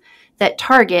campaigns that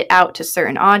target out to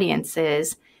certain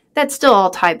audiences that still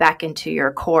all tie back into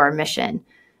your core mission.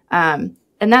 And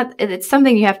that it's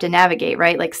something you have to navigate,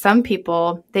 right? Like some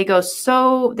people, they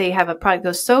have a product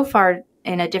goes so far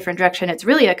in a different direction. It's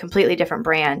really a completely different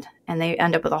brand. And they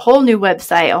end up with a whole new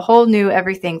website, a whole new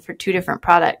everything for 2 different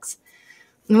products.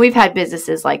 And we've had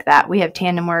businesses like that. We have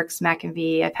TandemWorks, Mac and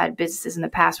V. I've had businesses in the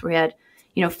past where we had,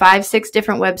 5, 6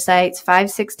 different websites,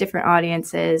 5, 6 different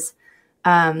audiences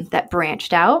that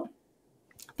branched out.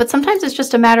 But sometimes it's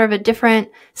just a matter of a different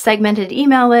segmented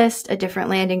email list, a different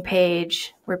landing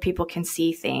page where people can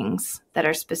see things that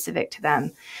are specific to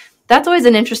them. That's always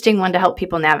an interesting one to help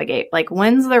people navigate. Like,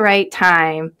 when's the right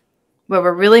time where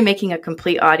we're really making a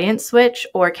complete audience switch,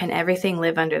 or can everything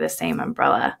live under the same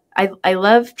umbrella? I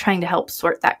love trying to help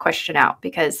sort that question out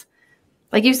because,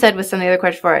 like you said with some of the other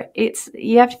questions before,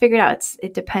 you have to figure it out.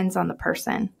 It depends on the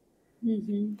person.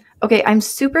 Mm-hmm. Okay, I'm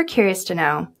super curious to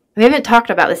know. We haven't talked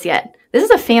about this yet. This is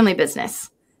a family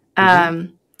business.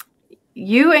 Mm-hmm.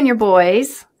 You and your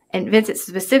boys, and Vincent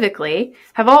specifically,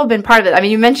 have all been part of it. I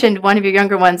mean, you mentioned one of your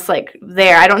younger ones like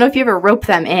there. I don't know if you ever rope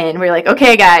them in. We're like,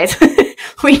 okay, guys,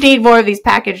 we need more of these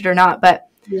packaged or not. But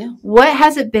what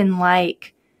has it been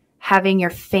like having your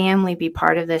family be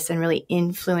part of this and really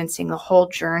influencing the whole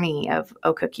journey of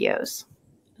O'CookieOs?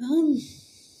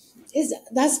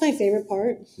 That's my favorite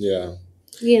part. Yeah.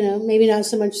 Maybe not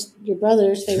so much your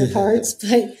brother's favorite parts,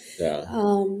 but yeah.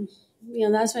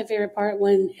 That's my favorite part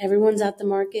when everyone's at the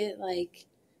market. Like,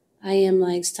 I am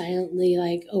like silently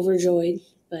like overjoyed,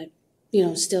 but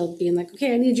still being like,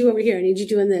 okay, I need you over here. I need you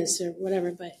doing this or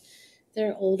whatever. But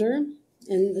they're older,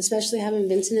 and especially having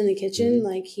Vincent in the kitchen,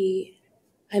 like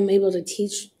I'm able to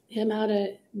teach him how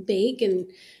to bake, and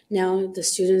now the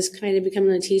student's kind of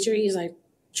becoming a teacher. He's like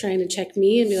trying to check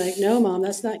me and be like, no, Mom,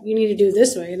 that's not, you need to do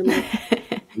this way. And I'm like,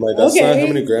 that's not how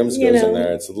many grams goes in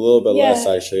there. It's a little bit less,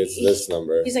 actually. It's this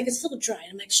number. He's like, it's a little dry.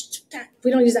 I'm like,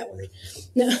 we don't use that word.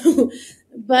 No.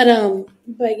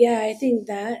 But yeah, I think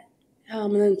that,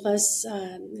 and then plus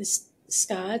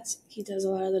Scott, he does a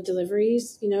lot of the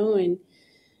deliveries, and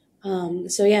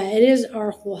so yeah, it is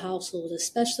our whole household,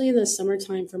 especially in the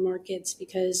summertime for markets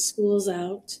because school's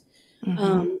out.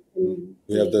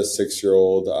 We have the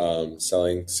 6-year-old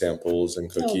selling samples and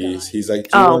cookies. He's like,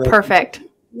 perfect.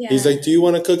 Yeah. He's like, do you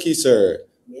want a cookie, sir?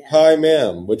 Yeah. Hi,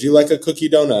 ma'am. Would you like a cookie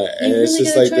donut? And it's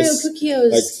just like this, like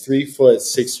 3-foot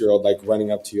 6-year-old, like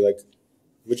running up to you, like,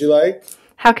 would you like?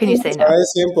 How can you say no? Try a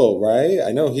sample, right?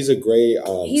 I know he's a great.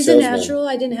 He's salesman. a natural.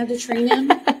 I didn't have to train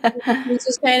him. He's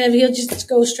just he'll just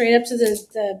go straight up to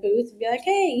the booth and be like,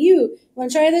 "Hey, you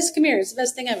want to try this? Come here. It's the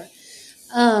best thing ever."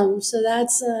 So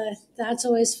that's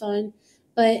always fun,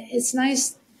 but it's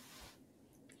nice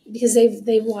because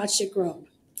they've watched it grow.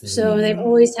 So they've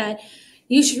always had,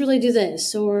 you should really do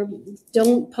this, or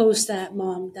don't post that,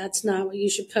 Mom. That's not what you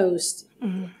should post.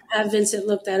 Have Vincent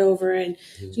look that over, and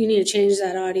you need to change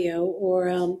that audio.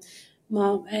 Or,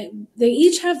 Mom, they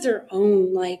each have their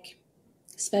own like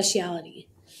speciality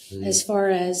as far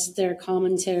as their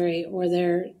commentary or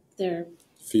their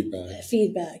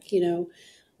feedback.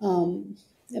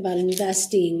 About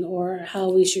investing or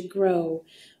how we should grow,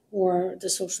 or the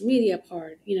social media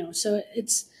part. So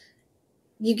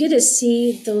you get to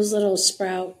see those little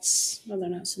sprouts. Well, they're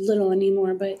not so little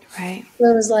anymore, but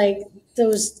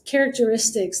those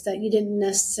characteristics that you didn't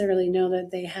necessarily know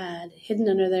that they had hidden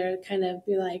under there, kind of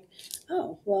be like,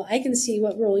 oh, well, I can see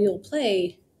what role you'll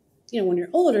play, when you're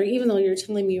older, even though you're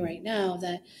telling me right now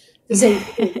that the same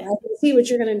thing. I can see what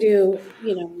you're going to do,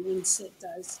 once it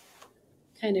does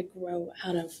kind of grow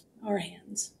out of our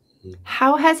hands.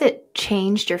 How has it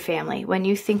changed your family when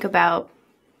you think about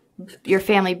your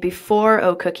family before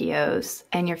O'CookieOs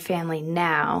and your family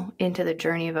now into the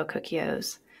journey of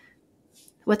O'CookieOs?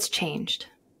 What's changed?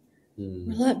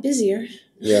 We're a lot busier.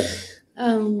 Yeah.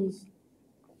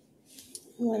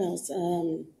 What else?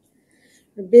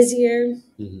 We're busier.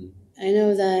 I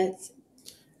know that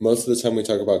most of the time we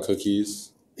talk about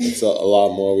cookies. It's a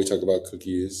lot more we talk about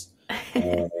cookies.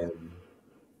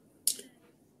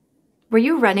 Were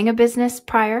you running a business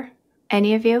prior?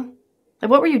 Any of you?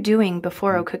 Like, what were you doing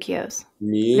before O'CookieOs?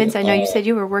 Me? Vince, I know you said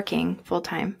you were working full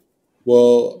time.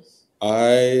 Well,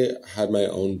 I had my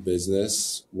own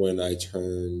business when I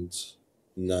turned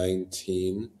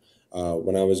 19,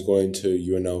 when I was going to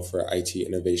UNO for IT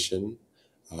innovation.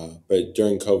 But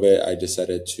during COVID, I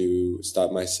decided to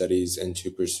stop my studies and to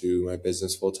pursue my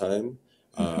business full time.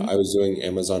 I was doing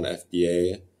Amazon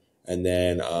FBA, and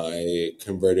then I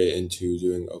converted into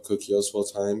doing O'CookieOs full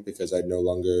time because I no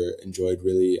longer enjoyed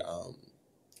really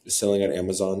selling at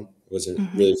Amazon. It wasn't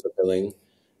really fulfilling,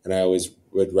 and I always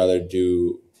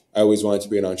wanted to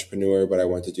be an entrepreneur, but I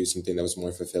wanted to do something that was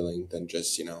more fulfilling than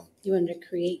just, You wanted to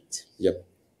create. Yep.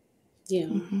 Yeah.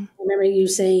 I remember you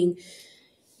saying,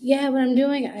 yeah, what I'm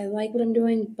doing, I like what I'm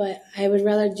doing, but I would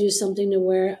rather do something to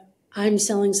where I'm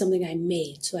selling something I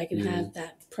made so I can have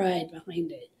that pride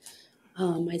behind it.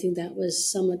 I think that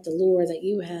was somewhat the lure that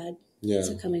you had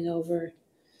to coming over.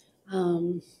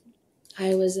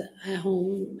 I was at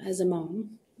home as a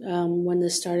mom when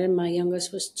this started. My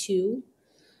youngest was 2.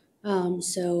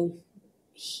 So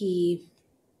he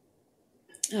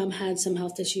had some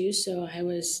health issues, so I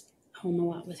was home a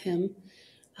lot with him.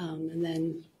 And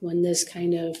then when this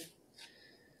kind of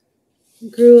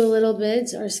grew a little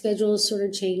bit, our schedules sort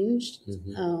of changed.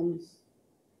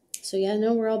 So yeah,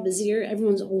 no, we're all busier.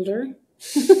 Everyone's older.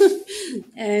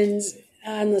 And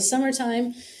in the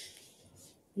summertime,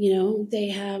 they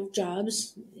have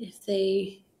jobs. If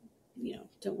they,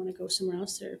 don't want to go somewhere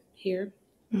else, they're here.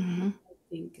 I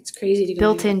think it's crazy to go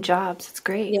built-in jobs. It's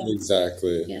great. Yeah.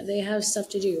 Exactly. Yeah, they have stuff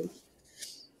to do.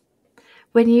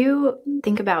 When you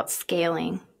think about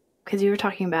scaling, because you were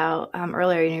talking about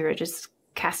earlier, you were just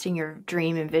casting your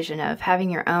dream and vision of having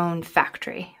your own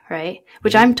factory, right?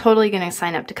 Which I'm totally going to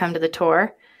sign up to come to the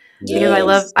tour.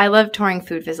 Because I love touring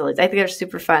food facilities. I think they're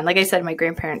super fun. Like I said, my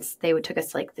grandparents, they would took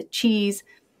us to like the cheese.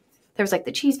 There was like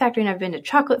the cheese factory, and I've been to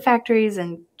chocolate factories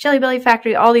and Jelly Belly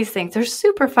factory, all these things. They're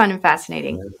super fun and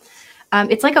fascinating.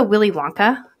 It's like a Willy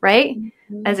Wonka, right?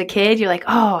 Mm-hmm. As a kid, you're like,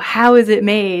 oh, how is it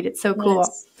made? It's so cool.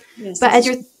 Yes, but as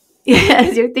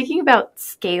you're thinking about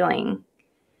scaling,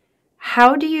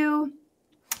 how do you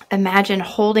imagine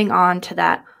holding on to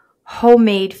that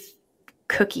homemade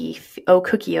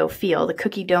O'CookieO feel, the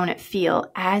cookie donut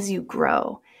feel as you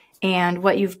grow, and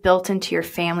what you've built into your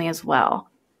family as well?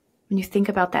 When you think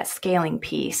about that scaling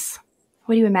piece,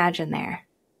 what do you imagine there?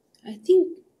 I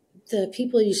think the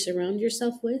people you surround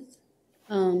yourself with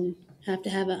have to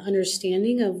have an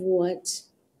understanding of what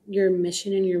your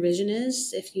mission and your vision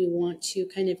is. If you want to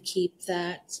kind of keep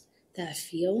that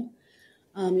feel,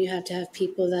 you have to have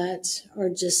people that are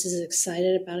just as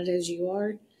excited about it as you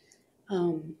are,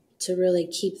 to really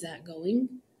keep that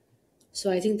going.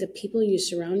 So I think the people you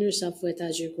surround yourself with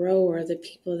as you grow are the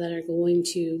people that are going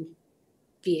to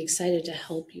be excited to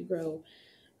help you grow,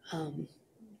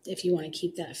 if you want to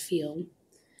keep that feel.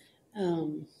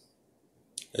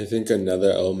 I think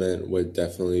another element would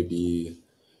definitely be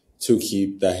to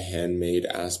keep the handmade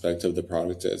aspect of the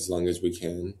product as long as we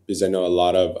can, because I know a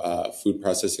lot of food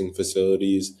processing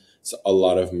facilities, it's a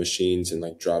lot of machines and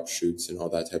like drop shoots and all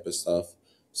that type of stuff.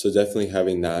 So definitely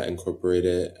having that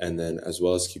incorporated, and then as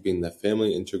well as keeping the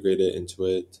family integrated into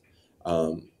it.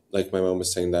 Like my mom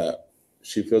was saying that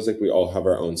she feels like we all have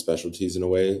our own specialties in a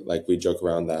way. Like we joke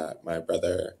around that my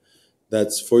brother,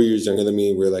 that's 4 years younger than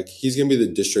me, we're like, he's going to be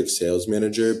the district sales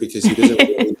manager because he doesn't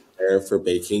really care for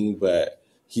baking, but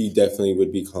he definitely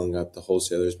would be calling up the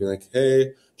wholesalers, being like,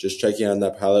 hey, just checking on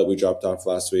that pallet we dropped off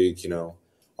last week,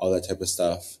 all that type of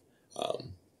stuff.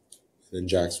 And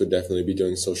Jax would definitely be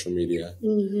doing social media.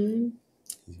 Mm-hmm.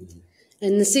 Mm-hmm.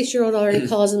 And the 6-year-old already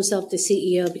calls himself the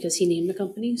CEO because he named the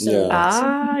company. So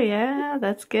yeah,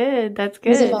 that's good. That's good.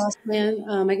 He's a boss man.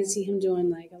 I can see him doing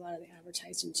like a lot of the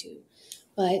advertising too.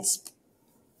 But,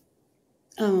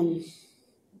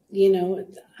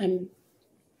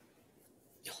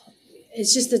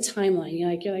 it's just the timeline.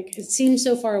 You're like, it seems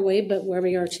so far away, but where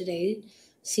we are today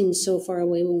seems so far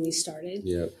away when we started.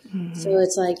 Yeah. Mm-hmm. So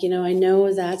it's like, I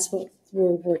know that's what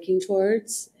we're working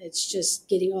towards. It's just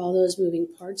getting all those moving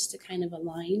parts to kind of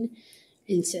align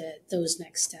into those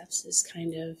next steps is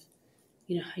kind of,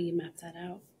 how you map that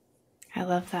out. I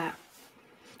love that.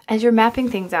 As you're mapping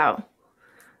things out,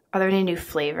 are there any new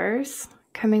flavors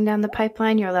coming down the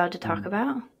pipeline you're allowed to talk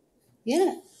about?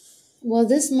 Yeah. Well,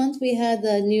 this month we had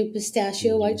the new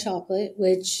pistachio white chocolate,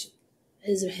 which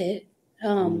is a hit.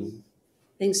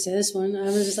 Thanks to this one. I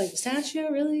was just like,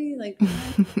 pistachio, really? Like,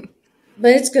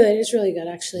 but it's good. It's really good,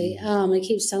 actually. It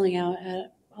keeps selling out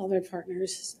at all of our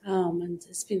partners, and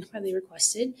it's been highly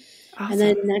requested. Awesome. And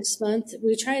then next month,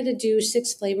 we try to do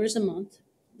 6 flavors a month.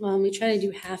 We try to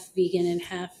do half vegan and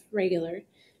half regular.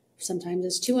 Sometimes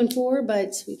it's 2 and 4,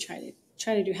 but we try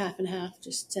to do half and half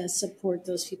just to support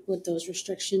those people with those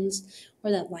restrictions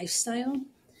or that lifestyle.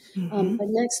 Mm-hmm. But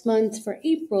next month for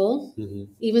April,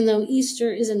 even though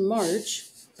Easter is in March,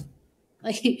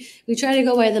 like we try to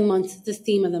go by the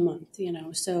theme of the month,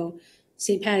 So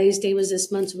St. Patty's Day was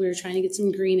this month, so we were trying to get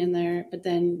some green in there, but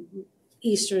then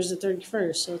Easter is the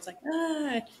 31st, so it's like,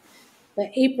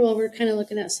 But April, we're kind of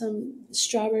looking at some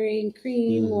strawberry and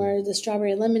cream or the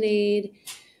strawberry lemonade,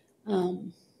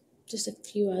 just a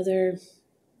few other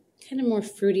kind of more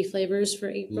fruity flavors for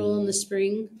April in the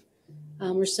spring.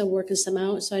 We're still working some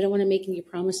out, so I don't want to make any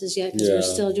promises yet because we're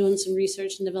still doing some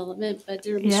research and development, but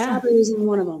there will be strawberries in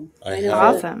one of them. I know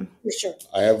awesome. For sure.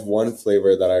 I have one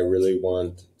flavor that I really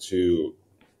want to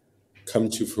come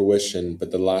to fruition,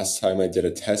 but the last time I did a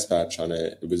test batch on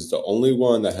it, it was the only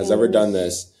one that has ever done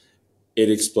this. It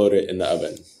exploded in the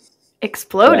oven.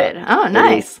 Exploded? Yeah. Oh,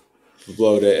 nice.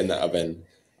 Exploded in the oven.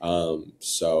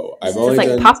 So I've only done...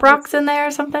 like Pop Rocks in there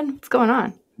or something? What's going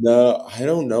on? No, I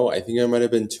don't know. I think it might have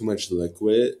been too much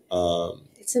liquid.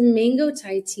 It's a mango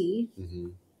Thai tea.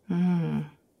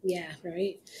 Yeah,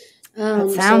 right.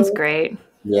 That sounds great.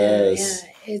 Yes.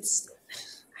 Yeah,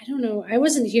 I don't know. I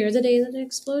wasn't here the day that it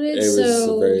exploded,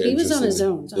 so he was on his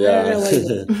own. So I don't know what he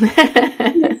did.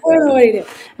 I don't know what he did.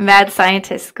 Mad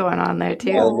scientist going on there,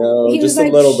 too. I know, just a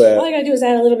little bit. All I got to do is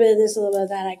add a little bit of this, a little bit of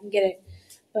that. I can get it.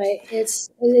 But it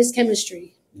is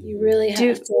chemistry. You really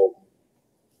have to.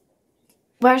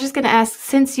 Well, I was just going to ask,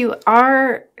 since you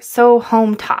are so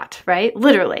home taught, right?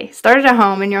 Literally started at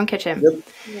home in your own kitchen. Yep.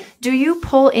 Yeah. Do you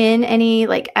pull in any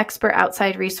like expert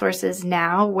outside resources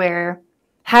now? Where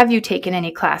have you taken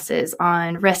any classes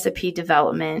on recipe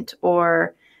development,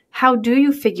 or how do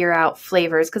you figure out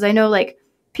flavors? Because I know like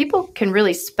people can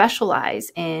really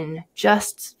specialize in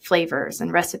just flavors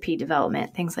and recipe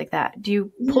development, things like that. Do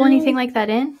you pull anything like that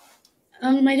in?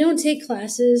 I don't take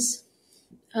classes.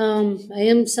 I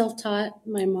am self-taught.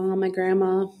 My mom, my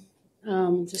grandma,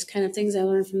 just kind of things I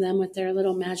learned from them with their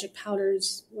little magic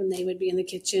powders when they would be in the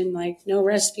kitchen, like no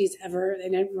recipes ever. They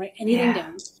never write anything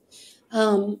down.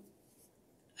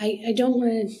 I don't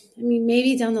want to,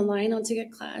 maybe down the line I'll take a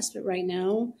class, but right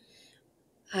now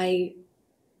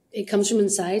it comes from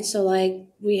inside. So like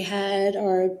we had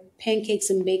our pancakes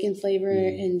and bacon flavor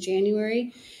in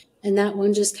January, and that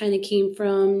one just kind of came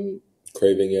from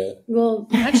craving it. Well,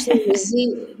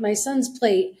 actually, my son's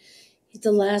plate,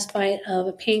 the last bite of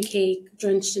a pancake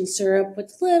drenched in syrup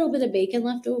with a little bit of bacon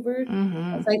left over.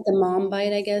 Mm-hmm. It's like the mom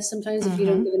bite, I guess, sometimes if you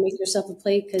don't get to make yourself a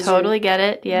plate. Totally get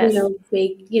it, yes.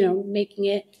 Making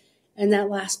it. And that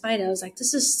last bite, I was like,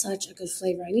 this is such a good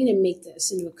flavor. I need to make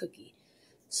this into a cookie.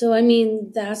 So,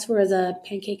 that's where the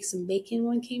pancakes and bacon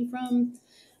one came from.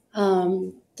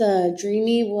 The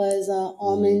Dreamy was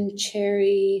almond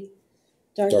cherry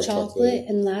dark chocolate.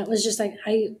 And that was just like,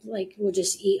 I would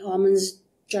just eat almonds,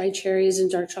 dried cherries, and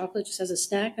dark chocolate just as a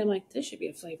snack. I'm like, this should be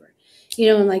a flavor.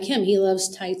 And like him, he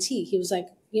loves Thai tea. He was like,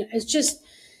 it's just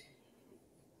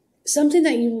something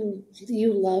that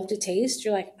you love to taste.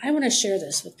 You're like, I want to share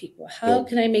this with people. How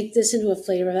can I make this into a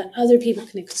flavor that other people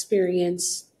can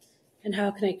experience? And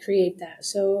how can I create that?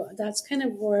 So that's kind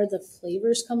of where the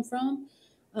flavors come from.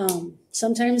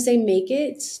 Sometimes they make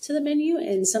it to the menu,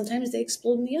 and sometimes they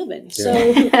explode in the oven. So,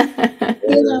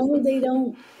 they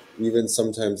don't. Even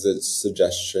sometimes it's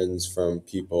suggestions from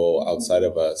people outside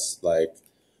of us. Like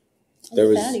there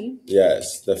was, fatty.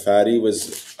 Yes, the fatty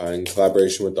was in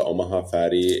collaboration with the Omaha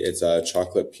Fatty. It's a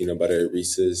chocolate peanut butter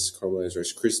Reese's caramelized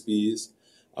Rice Krispies.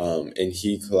 And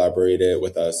he collaborated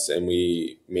with us, and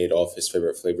we made all of his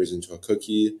favorite flavors into a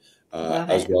cookie,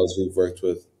 as well as we've worked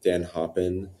with Dan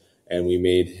Hoppin, and we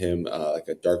made him like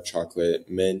a dark chocolate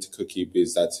mint cookie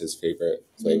because that's his favorite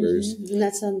flavors. Mm-hmm. And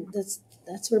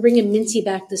that's we're bringing minty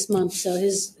back this month, so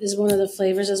his is one of the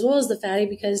flavors, as well as the fatty,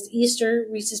 because Easter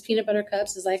Reese's peanut butter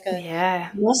cups is like a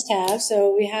must-have.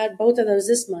 So we had both of those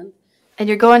this month. And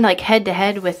you're going like head to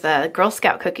head with Girl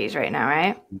Scout cookies right now,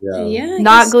 right? Yeah.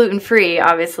 Not gluten-free,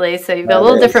 obviously. So you've got a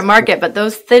little different market, but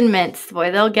those Thin Mints, boy,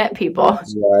 they'll get people.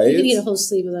 Right. You can eat a whole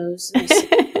sleeve of those.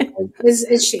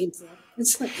 It's shameful.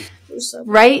 It's like, so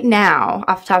right now,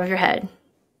 off the top of your head,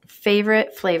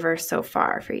 favorite flavor so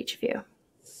far for each of you?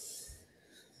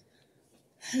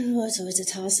 Oh, it's always a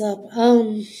toss-up.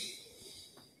 I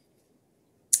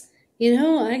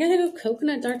gotta go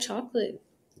coconut dark chocolate.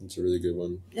 It's a really good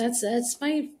one. That's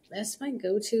my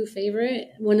go-to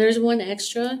favorite. When there's one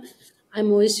extra,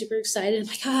 I'm always super excited. I'm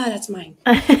like, that's mine.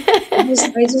 I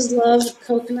just love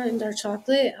coconut and dark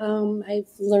chocolate. I've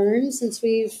learned since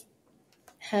we've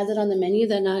had it on the menu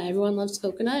that not everyone loves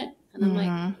coconut, and I'm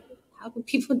like, how come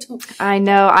people don't? I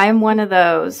know, I'm one of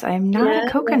those. I'm not a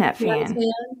coconut fan.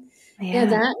 Yeah,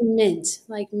 that and mint,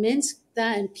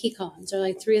 that and pecans are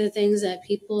like three of the things that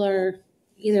people are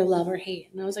either love or hate.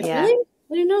 And I was like, really?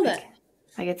 I didn't know that.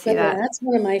 I could see that. That's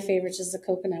one of my favorites is the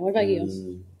coconut. What about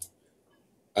you?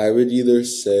 I would either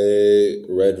say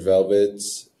red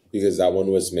velvets, because that one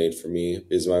was made for me,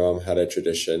 because my mom had a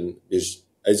tradition.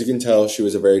 As you can tell, she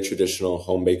was a very traditional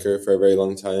home baker for a very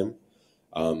long time.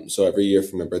 So every year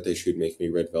for my birthday, she would make me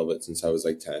red velvet since I was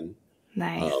like 10.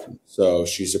 Nice. So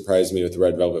she surprised me with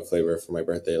red velvet flavor for my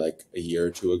birthday like a year or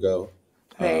two ago.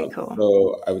 Very cool.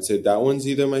 So I would say that one's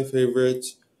either my favorite.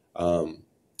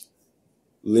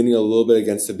 Leaning a little bit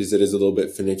against it because it is a little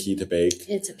bit finicky to bake.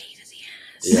 It's a pain in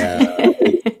the ass. Yeah.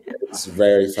 It's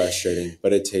very frustrating,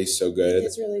 but it tastes so good.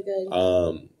 It's really good.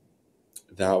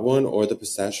 That one or the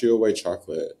pistachio white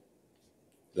chocolate.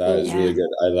 That is really good.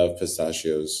 I love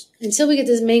pistachios. Until we get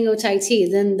this mango Thai tea,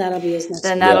 then that'll be his next.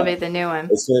 Then that'll be the new one.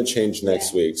 It's going to change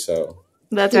next week, so.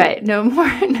 That's right. No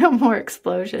more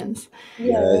explosions.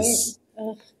 Yes.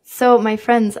 Right? So, my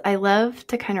friends, I love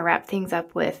to kind of wrap things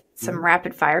up with some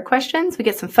rapid fire questions. We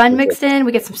get some fun mixed in.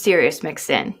 We get some serious mixed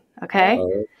in. Okay?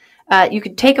 You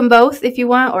could take them both if you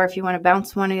want, or if you want to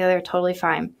bounce one or the other, totally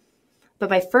fine. But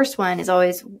my first one is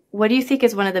always, what do you think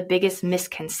is one of the biggest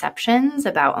misconceptions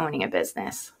about owning a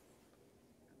business?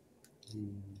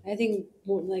 I think,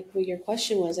 like what your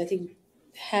question was, I think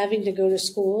having to go to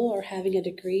school or having a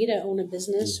degree to own a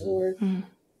business or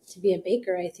to be a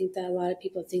baker, I think that a lot of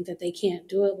people think that they can't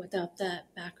do it without that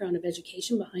background of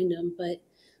education behind them. But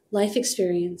life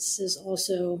experience is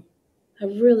also a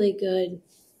really good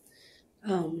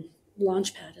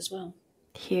launch pad as well.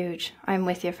 Huge. I'm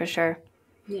with you for sure.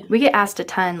 Yeah. We get asked a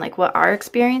ton, like what our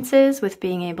experience is with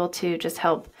being able to just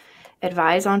help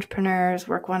advise entrepreneurs,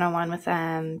 work one-on-one with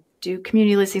them, do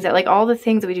community listings, like all the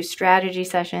things that we do, strategy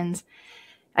sessions.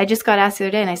 I just got asked the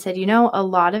other day and I said, a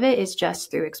lot of it is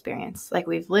just through experience. Like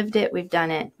we've lived it, we've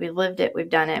done it. We've lived it, we've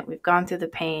done it. We've gone through the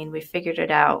pain. We figured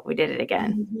it out. We did it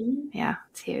again. Mm-hmm. Yeah,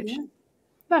 it's huge. Yeah.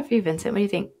 What about for you, Vincent? What do you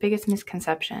think? Biggest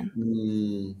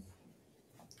misconception?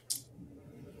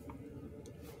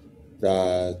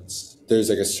 That there's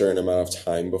like a certain amount of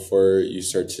time before you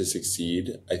start to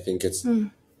succeed. I think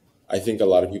I think a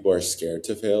lot of people are scared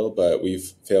to fail, but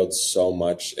we've failed so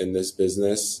much in this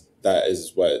business. That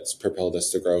is what's propelled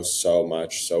us to grow so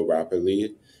much, so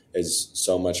rapidly, is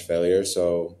so much failure.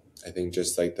 So I think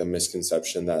just like the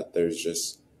misconception that there's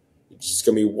just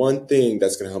going to be one thing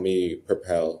that's going to help me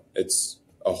propel. It's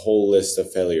a whole list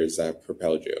of failures that have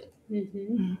propelled you.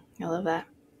 Mm-hmm. I love that.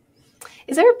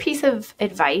 Is there a piece of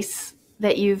advice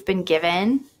that you've been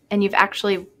given and you've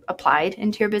actually applied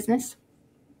into your business?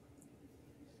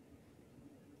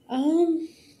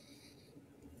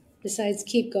 Besides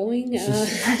keep going.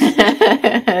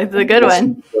 It's a good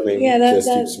one.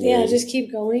 Yeah, just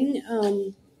keep going.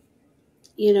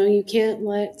 You can't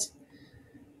let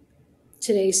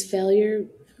today's failure,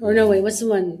 or no, wait, what's the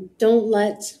one? Don't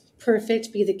let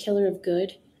perfect be the killer of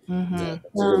good.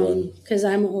 Because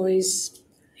I'm always,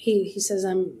 he says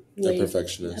I'm a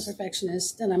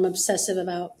perfectionist, and I'm obsessive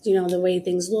about, the way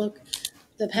things look,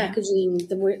 the packaging,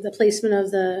 the placement of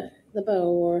the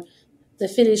bow, or the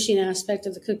finishing aspect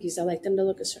of the cookies. I like them to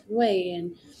look a certain way.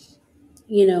 And,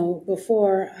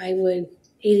 before I would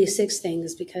 86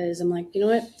 things because I'm like, you know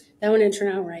what, that one didn't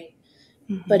turn out right.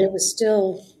 Mm-hmm. But it was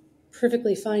still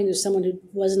perfectly fine to someone who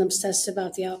wasn't obsessed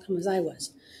about the outcome as I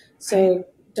was. So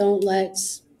don't let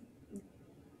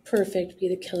perfect be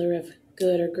the killer of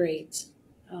good or great.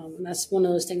 And that's one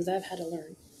of those things I've had to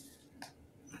learn.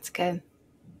 That's good.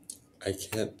 I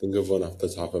can't think of one off the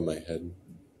top of my head.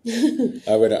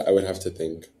 I would have to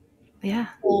think. Yeah.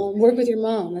 Work with your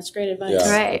mom. That's great advice.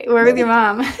 Yeah. Right. Work with your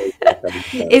mom.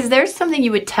 Is there something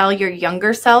you would tell your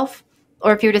younger self,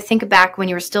 or if you were to think back when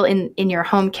you were still in your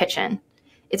home kitchen,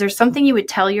 is there something you would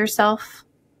tell yourself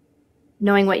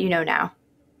knowing what you know now?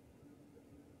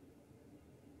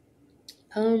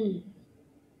 I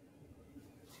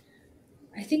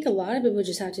think a lot of it would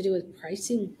just have to do with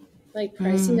pricing, like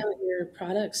pricing out your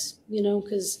products,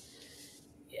 because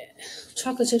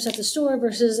chocolate chips at the store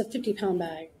versus a 50-pound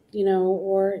bag,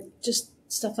 or just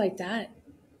stuff like that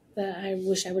I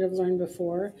wish I would have learned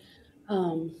before.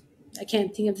 I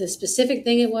can't think of the specific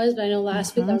thing it was, but I know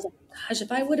last week I was like, gosh,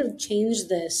 if I would have changed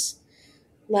this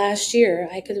last year,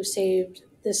 I could have saved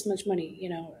this much money,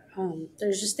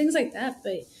 there's just things like that.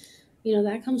 But,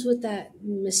 that comes with that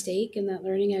mistake and that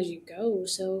learning as you go.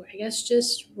 So I guess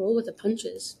just roll with the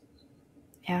punches.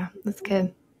 Yeah, that's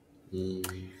good. Your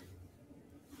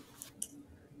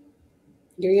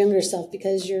younger self,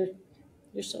 because you're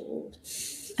so old.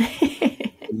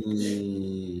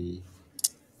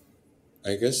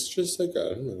 I guess just like,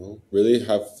 I don't know, really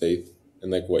have faith in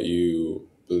like what you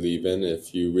believe in.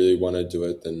 If you really want to do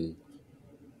it, then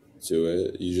do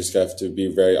it. You just have to be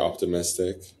very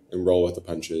optimistic and roll with the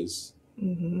punches.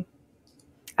 Mm-hmm.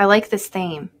 I like this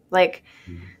theme. Like,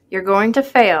 you're going to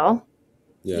fail.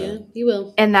 Yeah, you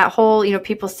will. And that whole,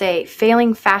 people say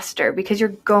failing faster because you're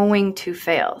going to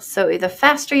fail. So the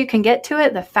faster you can get to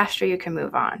it, the faster you can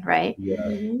move on, right? Yeah.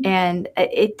 Mm-hmm. And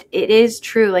it is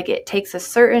true. Like, it takes a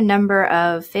certain number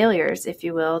of failures, if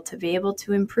you will, to be able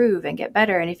to improve and get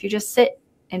better. And if you just sit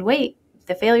and wait,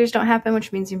 the failures don't happen,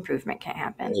 which means improvement can't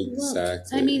happen.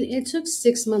 Exactly. Well, it took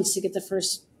 6 months to get the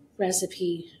first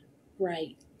recipe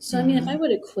right. So, if I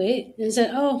would have quit and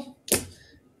said,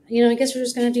 I guess we're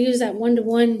just going to have to use that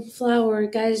 1-to-1 flour.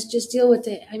 Guys, just deal with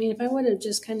it. If I would have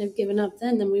just kind of given up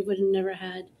then we would have never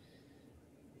had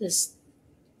this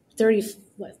 30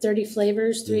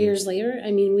 flavors 3 years later.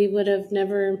 We would have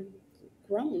never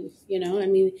grown,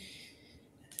 I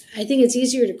think it's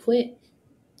easier to quit.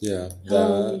 Yeah.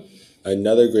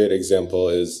 Another great example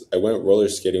is I went roller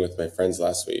skating with my friends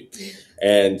last week,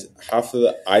 and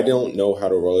I don't know how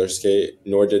to roller skate,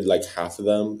 nor did like half of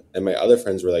them. And my other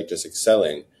friends were like just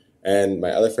excelling. And my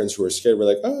other friends who were scared were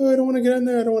like, oh, I don't want to get in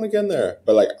there. I don't want to get in there.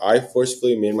 But like, I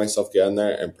forcefully made myself get in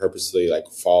there and purposely like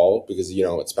fall because,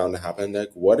 it's bound to happen. Like,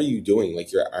 what are you doing?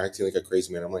 Like, you're acting like a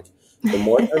crazy man. I'm like, the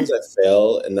more times I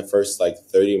fail in the first like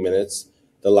 30 minutes,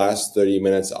 the last 30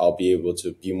 minutes, I'll be able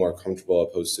to be more comfortable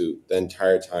opposed to the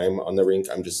entire time on the rink.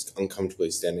 I'm just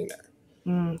uncomfortably standing there.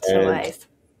 So nice.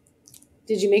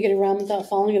 Did you make it around without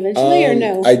falling eventually or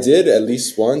no? I did at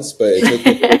least once, but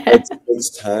it took 6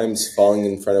 times falling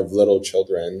in front of little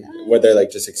children where they're like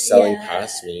just excelling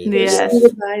past me. Yes.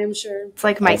 Goodbye, I'm sure. It's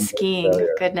like my skiing.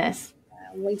 Goodness.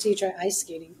 wait till you try ice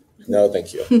skating. No,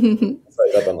 thank you.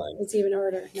 Sorry, up online. It's even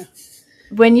harder. No.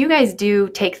 When you guys do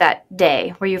take that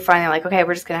day where you finally like, okay,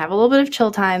 we're just going to have a little bit of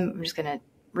chill time. I'm just going to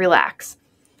relax.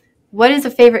 What is a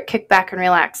favorite kickback and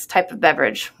relax type of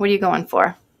beverage? What are you going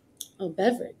for? Oh,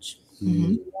 beverage.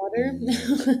 Mm-hmm.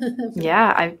 Water.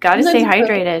 Yeah, I've got to stay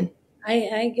hydrated.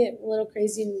 I get a little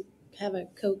crazy and have a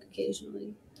Coke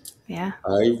occasionally. Yeah.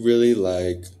 I really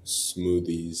like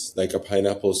smoothies, like a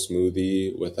pineapple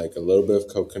smoothie with like a little bit of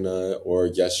coconut. Or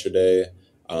yesterday,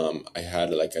 I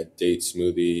had like a date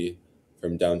smoothie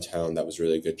from downtown that was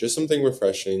really good. Just something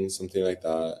refreshing, something like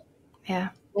that. Yeah.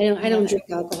 I don't drink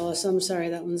alcohol, so I'm sorry,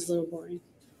 that one's a little boring.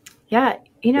 Yeah.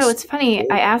 You know, it's funny.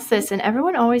 I ask this, and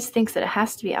everyone always thinks that it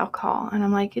has to be alcohol. And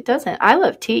I'm like, it doesn't. I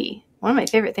love tea. One of my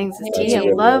favorite things is tea.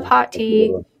 I love hot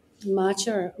tea.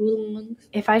 Matcha or oolong.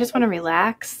 If I just want to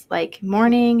relax, like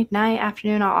morning, night,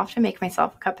 afternoon, I'll often make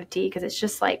myself a cup of tea because it's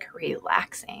just like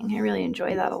relaxing. I really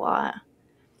enjoy that a lot.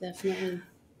 Definitely.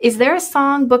 Is there a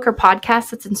song, book, or podcast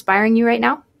that's inspiring you right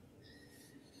now?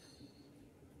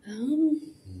 Um,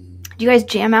 Do you guys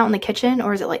jam out in the kitchen,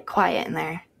 or is it like quiet in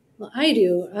there? Well, I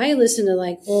do. I listen to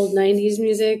like old 90s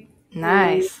music.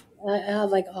 Nice. I have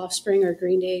like Offspring or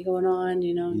Green Day going on,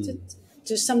 you know,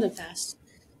 just something fast.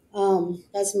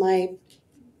 That's my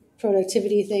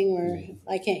productivity thing where if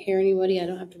I can't hear anybody, I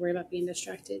don't have to worry about being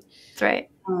distracted. That's right.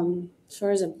 As far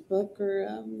as a book or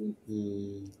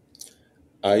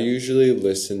I usually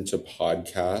listen to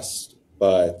podcasts,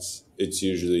 but it's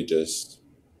usually just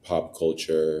pop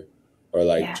culture or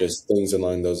like just things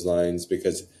along those lines.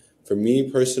 Because for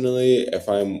me personally, if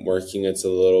I'm working, it's a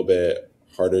little bit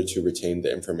harder to retain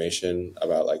the information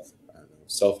about like, I don't know,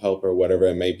 self-help or whatever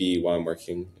it may be while I'm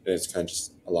working. And it's kind of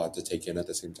just a lot to take in at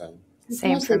the same time.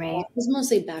 Same for me. It's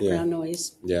mostly background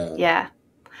noise. Yeah.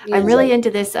 I'm really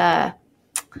into this. I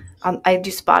do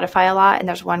Spotify a lot, and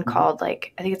there's one called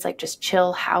like, I think it's like just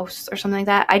Chill House or something like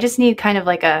that. I just need kind of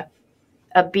like a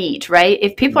beat, right?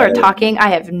 If people are talking, I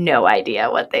have no idea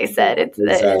what they said. It's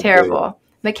terrible.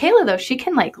 Michaela, though, she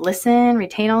can like listen,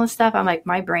 retain all this stuff. I'm like,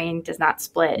 my brain does not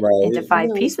split into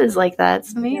 5 pieces like that.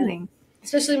 It's amazing. Yeah.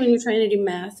 Especially when you're trying to do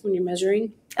math, when you're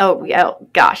measuring. Oh, yeah. Oh,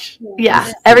 gosh.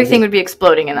 Yeah. Everything would be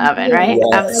exploding in the oven, right? Yes.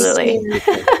 Absolutely.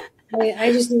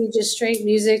 I just need just straight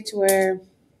music to where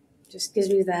it just gives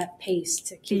me that pace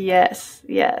to keep.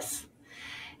 Yes.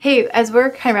 Hey, as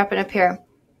we're kind of wrapping up here,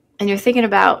 and you're thinking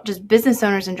about just business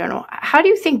owners in general, how do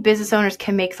you think business owners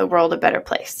can make the world a better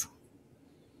place?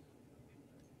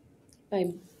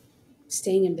 By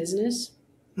staying in business.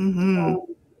 Mm-hmm.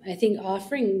 I think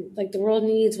offering, like the world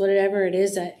needs whatever it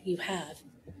is that you have,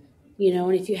 you know,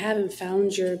 and if you haven't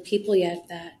found your people yet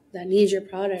that needs your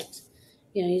product,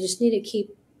 you know, you just need to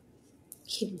keep,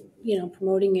 you know,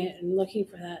 promoting it and looking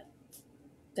for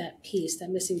that piece,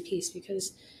 that missing piece,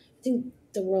 because I think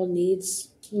the world needs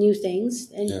new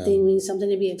things and they need something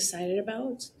to be excited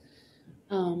about.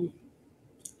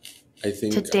 I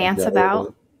think to dance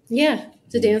about. Yeah.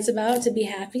 To dance about, to be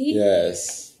happy.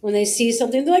 Yes. When they see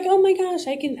something, they're like, oh my gosh,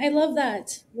 I love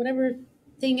that. Whatever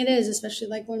thing it is, especially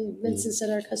like when Vincent said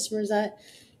our customers that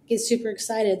get super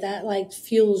excited, that like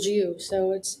fuels you.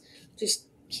 So it's just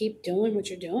keep doing what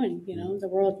you're doing. You know, the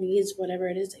world needs whatever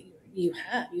it is that you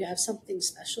have. You have something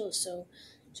special. So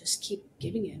just keep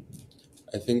giving it.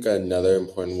 I think another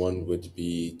important one would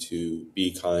be to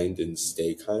be kind and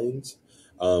stay kind.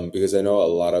 Because I know a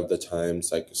lot of the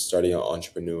times, like starting out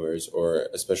entrepreneurs, or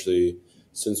especially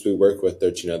since we work with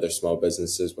their small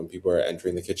businesses, when people are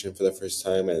entering the kitchen for the first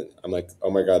time, and I'm like,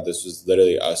 oh my God, this was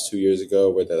literally us 2 years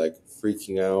ago, where they're like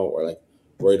freaking out or like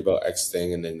worried about X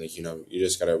thing. And then like, you know, you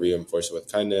just got to reinforce it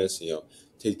with kindness, you know,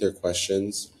 take their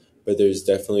questions. But there's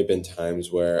definitely been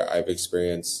times where I've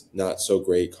experienced not so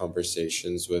great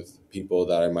conversations with people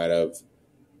that I might have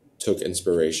took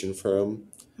inspiration from.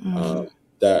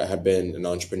 That have been an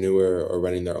entrepreneur or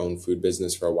running their own food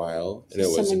business for a while. And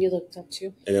someone you looked up to.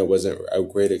 And it wasn't a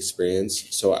great experience.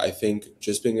 So I think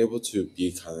just being able to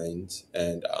be kind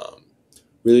and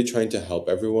really trying to help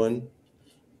everyone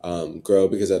grow,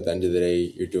 because at the end of the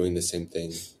day, you're doing the same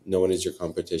thing. No one is your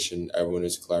competition. Everyone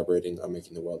is collaborating on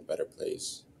making the world a better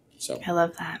place. So I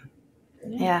love that.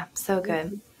 Yeah, so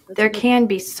good. There can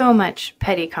be so much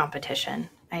petty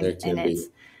competition. And it's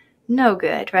no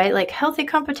good, right? Like healthy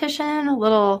competition, a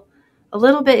little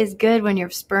bit is good when you're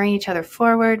spurring each other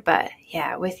forward, but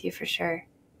yeah, with you for sure.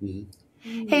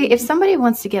 Mm-hmm. Hey, if somebody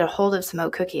wants to get a hold of some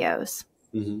OCookieOs,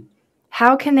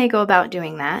 how can they go about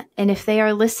doing that? And if they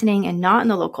are listening and not in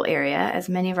the local area, as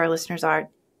many of our listeners are,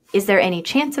 is there any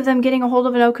chance of them getting a hold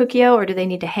of an OCookieO, or do they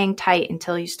need to hang tight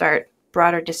until you start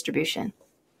broader distribution?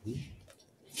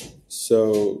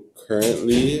 So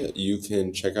Currently, you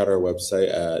can check out our website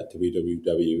at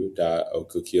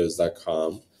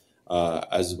www.o'cookios.com,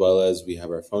 as well as we have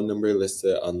our phone number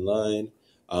listed online.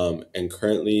 And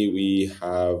currently, we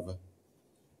have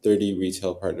 30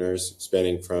 retail partners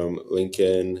spanning from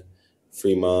Lincoln,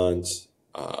 Fremont,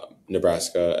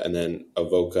 Nebraska, and then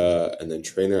Avoca, and then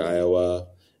Trainer, Iowa.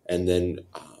 And then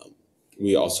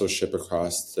we also ship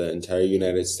across the entire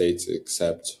United States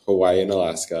except Hawaii and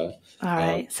Alaska. All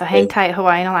right. So hang tight,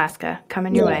 Hawaii and Alaska.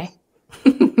 Coming your way.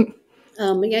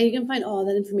 Yeah, you can find all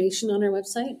that information on our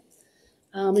website.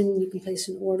 And you can place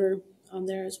an order on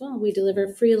there as well. We deliver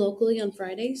free locally on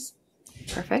Fridays.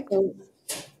 Perfect. So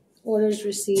orders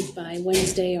received by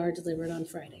Wednesday are delivered on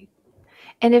Friday.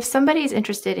 And if somebody's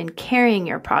interested in carrying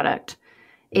your product,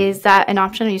 is that an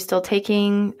option? Are you still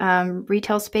taking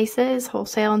retail spaces,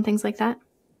 wholesale, and things like that?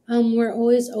 We're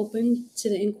always open to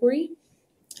the inquiry.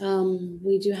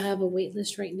 We do have a wait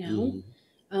list right now,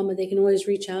 but they can always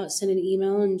reach out, send an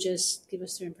email, and just give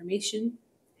us their information.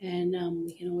 And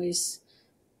we can always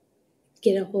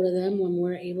get a hold of them when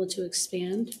we're able to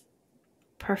expand.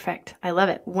 Perfect. I love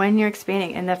it. When you're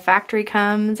expanding and the factory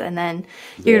comes, and then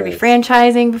you're going to be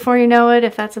franchising before you know it,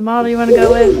 if that's a model you want to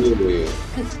go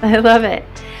with. I love it.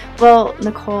 Well,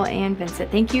 Nicole and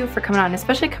Vincent, thank you for coming on,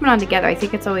 especially coming on together. I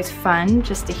think it's always fun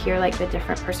just to hear like the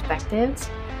different perspectives.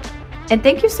 And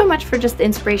thank you so much for just the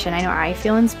inspiration. I know I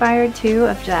feel inspired too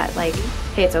of that, like,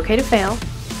 hey, it's okay to fail.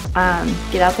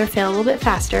 Get out there, fail a little bit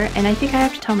faster. And I think I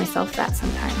have to tell myself that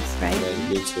sometimes, right? Yeah,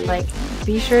 me too. Like,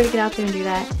 be sure to get out there and do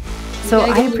that. So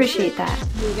I appreciate that.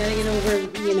 You gotta get over,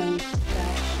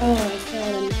 that, oh, I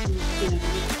failed, and, you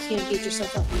can't beat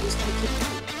yourself up. You just gotta keep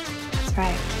going. That's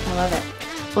right. I love it.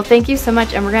 Well, thank you so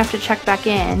much. And we're going to have to check back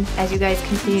in as you guys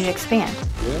continue to expand.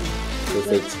 Yeah,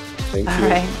 perfect. Thank you. All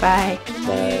right. Bye.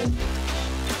 Bye.